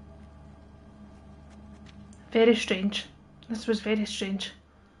 Very strange. This was very strange.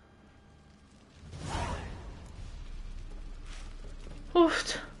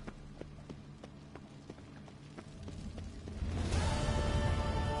 Oof.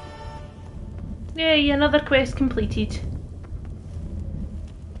 Yay, another quest completed.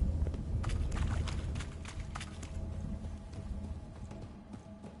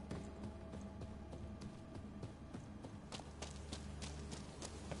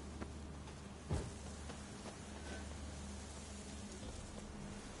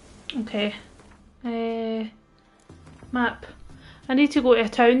 Okay. Map. I need to go to a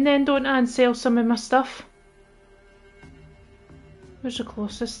town then, don't I, and sell some of my stuff. Where's the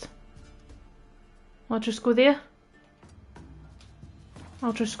closest? I'll just go there.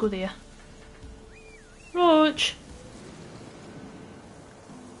 I'll just go there. Roach!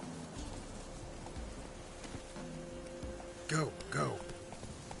 Go, go.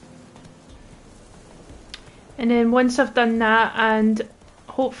 And then once I've done that and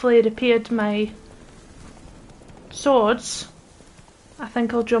hopefully repaired my swords, I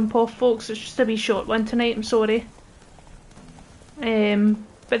think I'll jump off, folks. It's just a wee short one tonight, I'm sorry.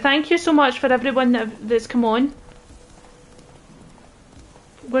 But thank you so much for everyone that's come on.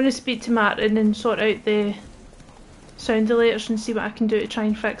 I'm going to speak to Martin and sort out the sound delators and see what I can do to try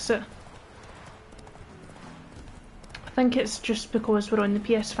and fix it. I think it's just because we're on the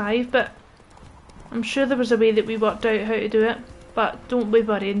PS5, but I'm sure there was a way that we worked out how to do it. But don't be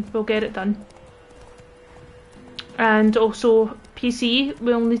worrying, we'll get it done. And also PC,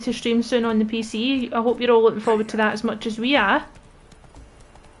 we'll need to stream soon on the PC. I hope you're all looking forward to that as much as we are.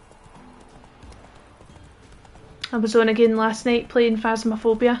 I was on again last night playing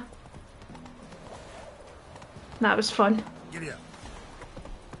Phasmophobia. That was fun. Giddy up.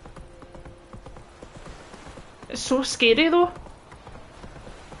 It's so scary though.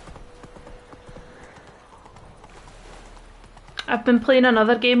 I've been playing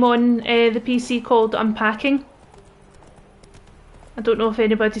another game on the PC called Unpacking. I don't know if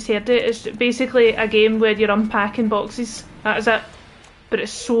anybody's heard it. It's basically a game where you're unpacking boxes. That is it. But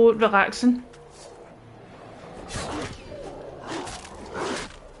it's so relaxing.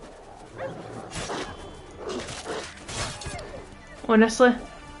 Honestly.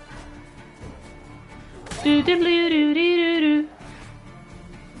 Do do do do do do.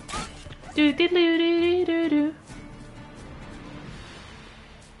 Do do do do do do.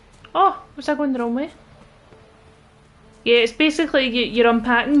 Oh, was I going the wrong way? Yeah, it's basically you're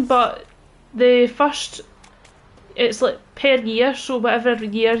unpacking, but the first, it's like per year, so whatever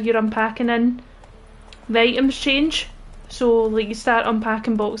year you're unpacking in, the items change. So like you start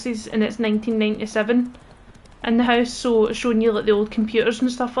unpacking boxes and it's 1997 in the house, so it's showing you like the old computers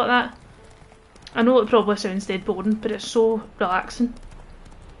and stuff like that. I know it probably sounds dead boring, but it's so relaxing.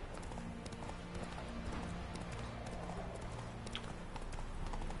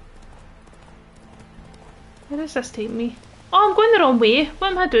 Where is this taking me? Oh, I'm going the wrong way.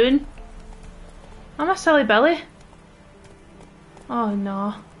 What am I doing? I'm a silly Billy. Oh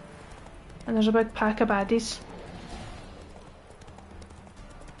no. And there's a big pack of baddies.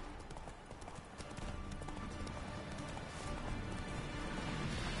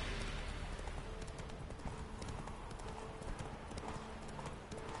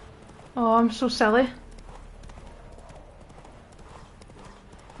 Oh, I'm so silly.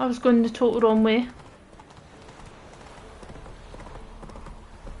 I was going the total wrong way.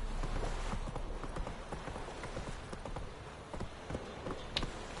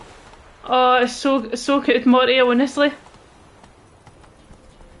 Oh, it's so good, Morty, honestly.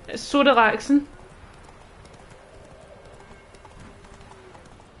 It's so relaxing.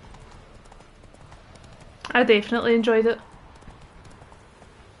 I definitely enjoyed it.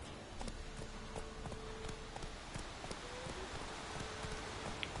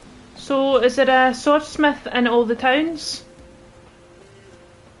 So, is there a swordsmith in all the towns?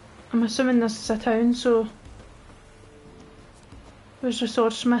 I'm assuming this is a town, so... Where's the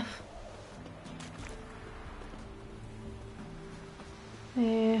swordsmith?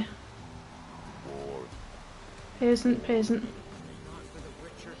 Peasant.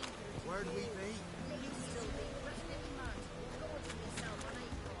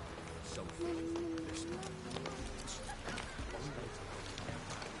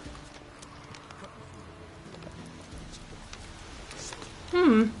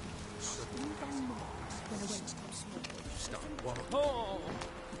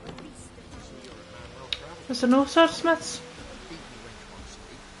 Is there no swordsmiths?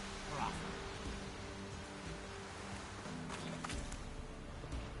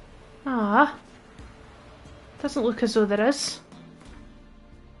 Ah, doesn't look as though there is.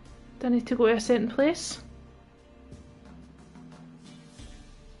 Do I need to go to a certain place?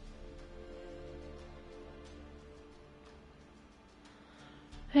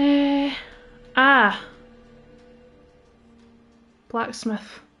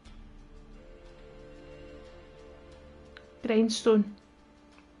 Blacksmith. Grindstone.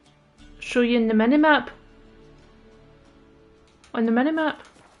 Show you in the minimap. On the minimap.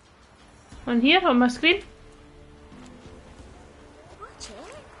 On here, on my screen.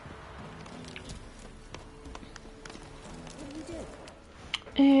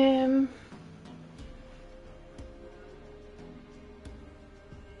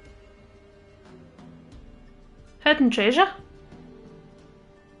 Hidden treasure.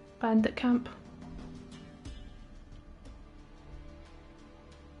 Bandit camp.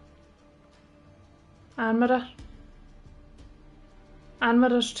 Armourer.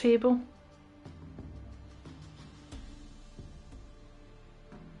 Armourer's table.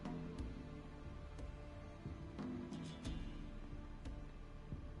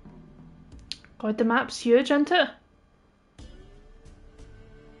 God, the map's huge, isn't it?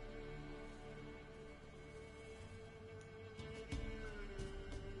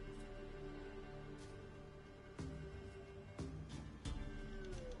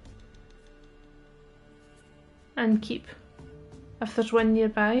 And keep, if there's one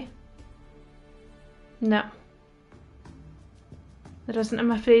nearby. No. There isn't,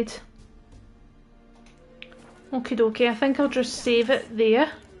 I'm afraid. Okie dokie, I think I'll just save it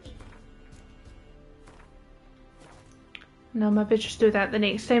there. And I'll maybe just do that the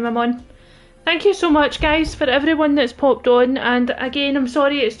next time I'm on. Thank you so much, guys, for everyone that's popped on. And again, I'm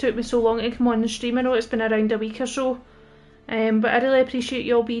sorry it's took me so long to come on the stream. I know it's been around a week or so. But I really appreciate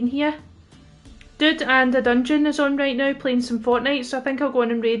you all being here. Dude and a Dungeon is on right now playing some Fortnite, so I think I'll go on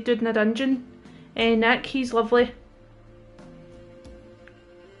and raid Dude in a Dungeon. Nick, he's lovely.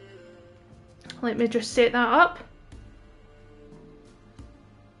 Let me just set that up.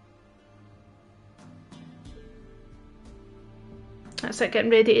 That's it,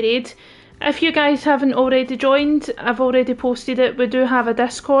 getting ready to raid. If you guys haven't already joined, I've already posted it. We do have a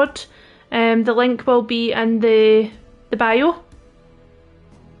Discord. The link will be in the bio.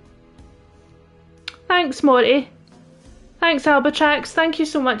 Thanks, Morty. Thanks, Albatrax. Thank you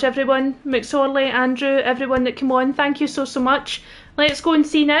so much, everyone. McSorley, Andrew, everyone that came on. Thank you so much. Let's go and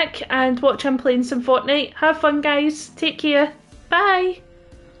see Nick and watch him playing some Fortnite. Have fun, guys. Take care. Bye.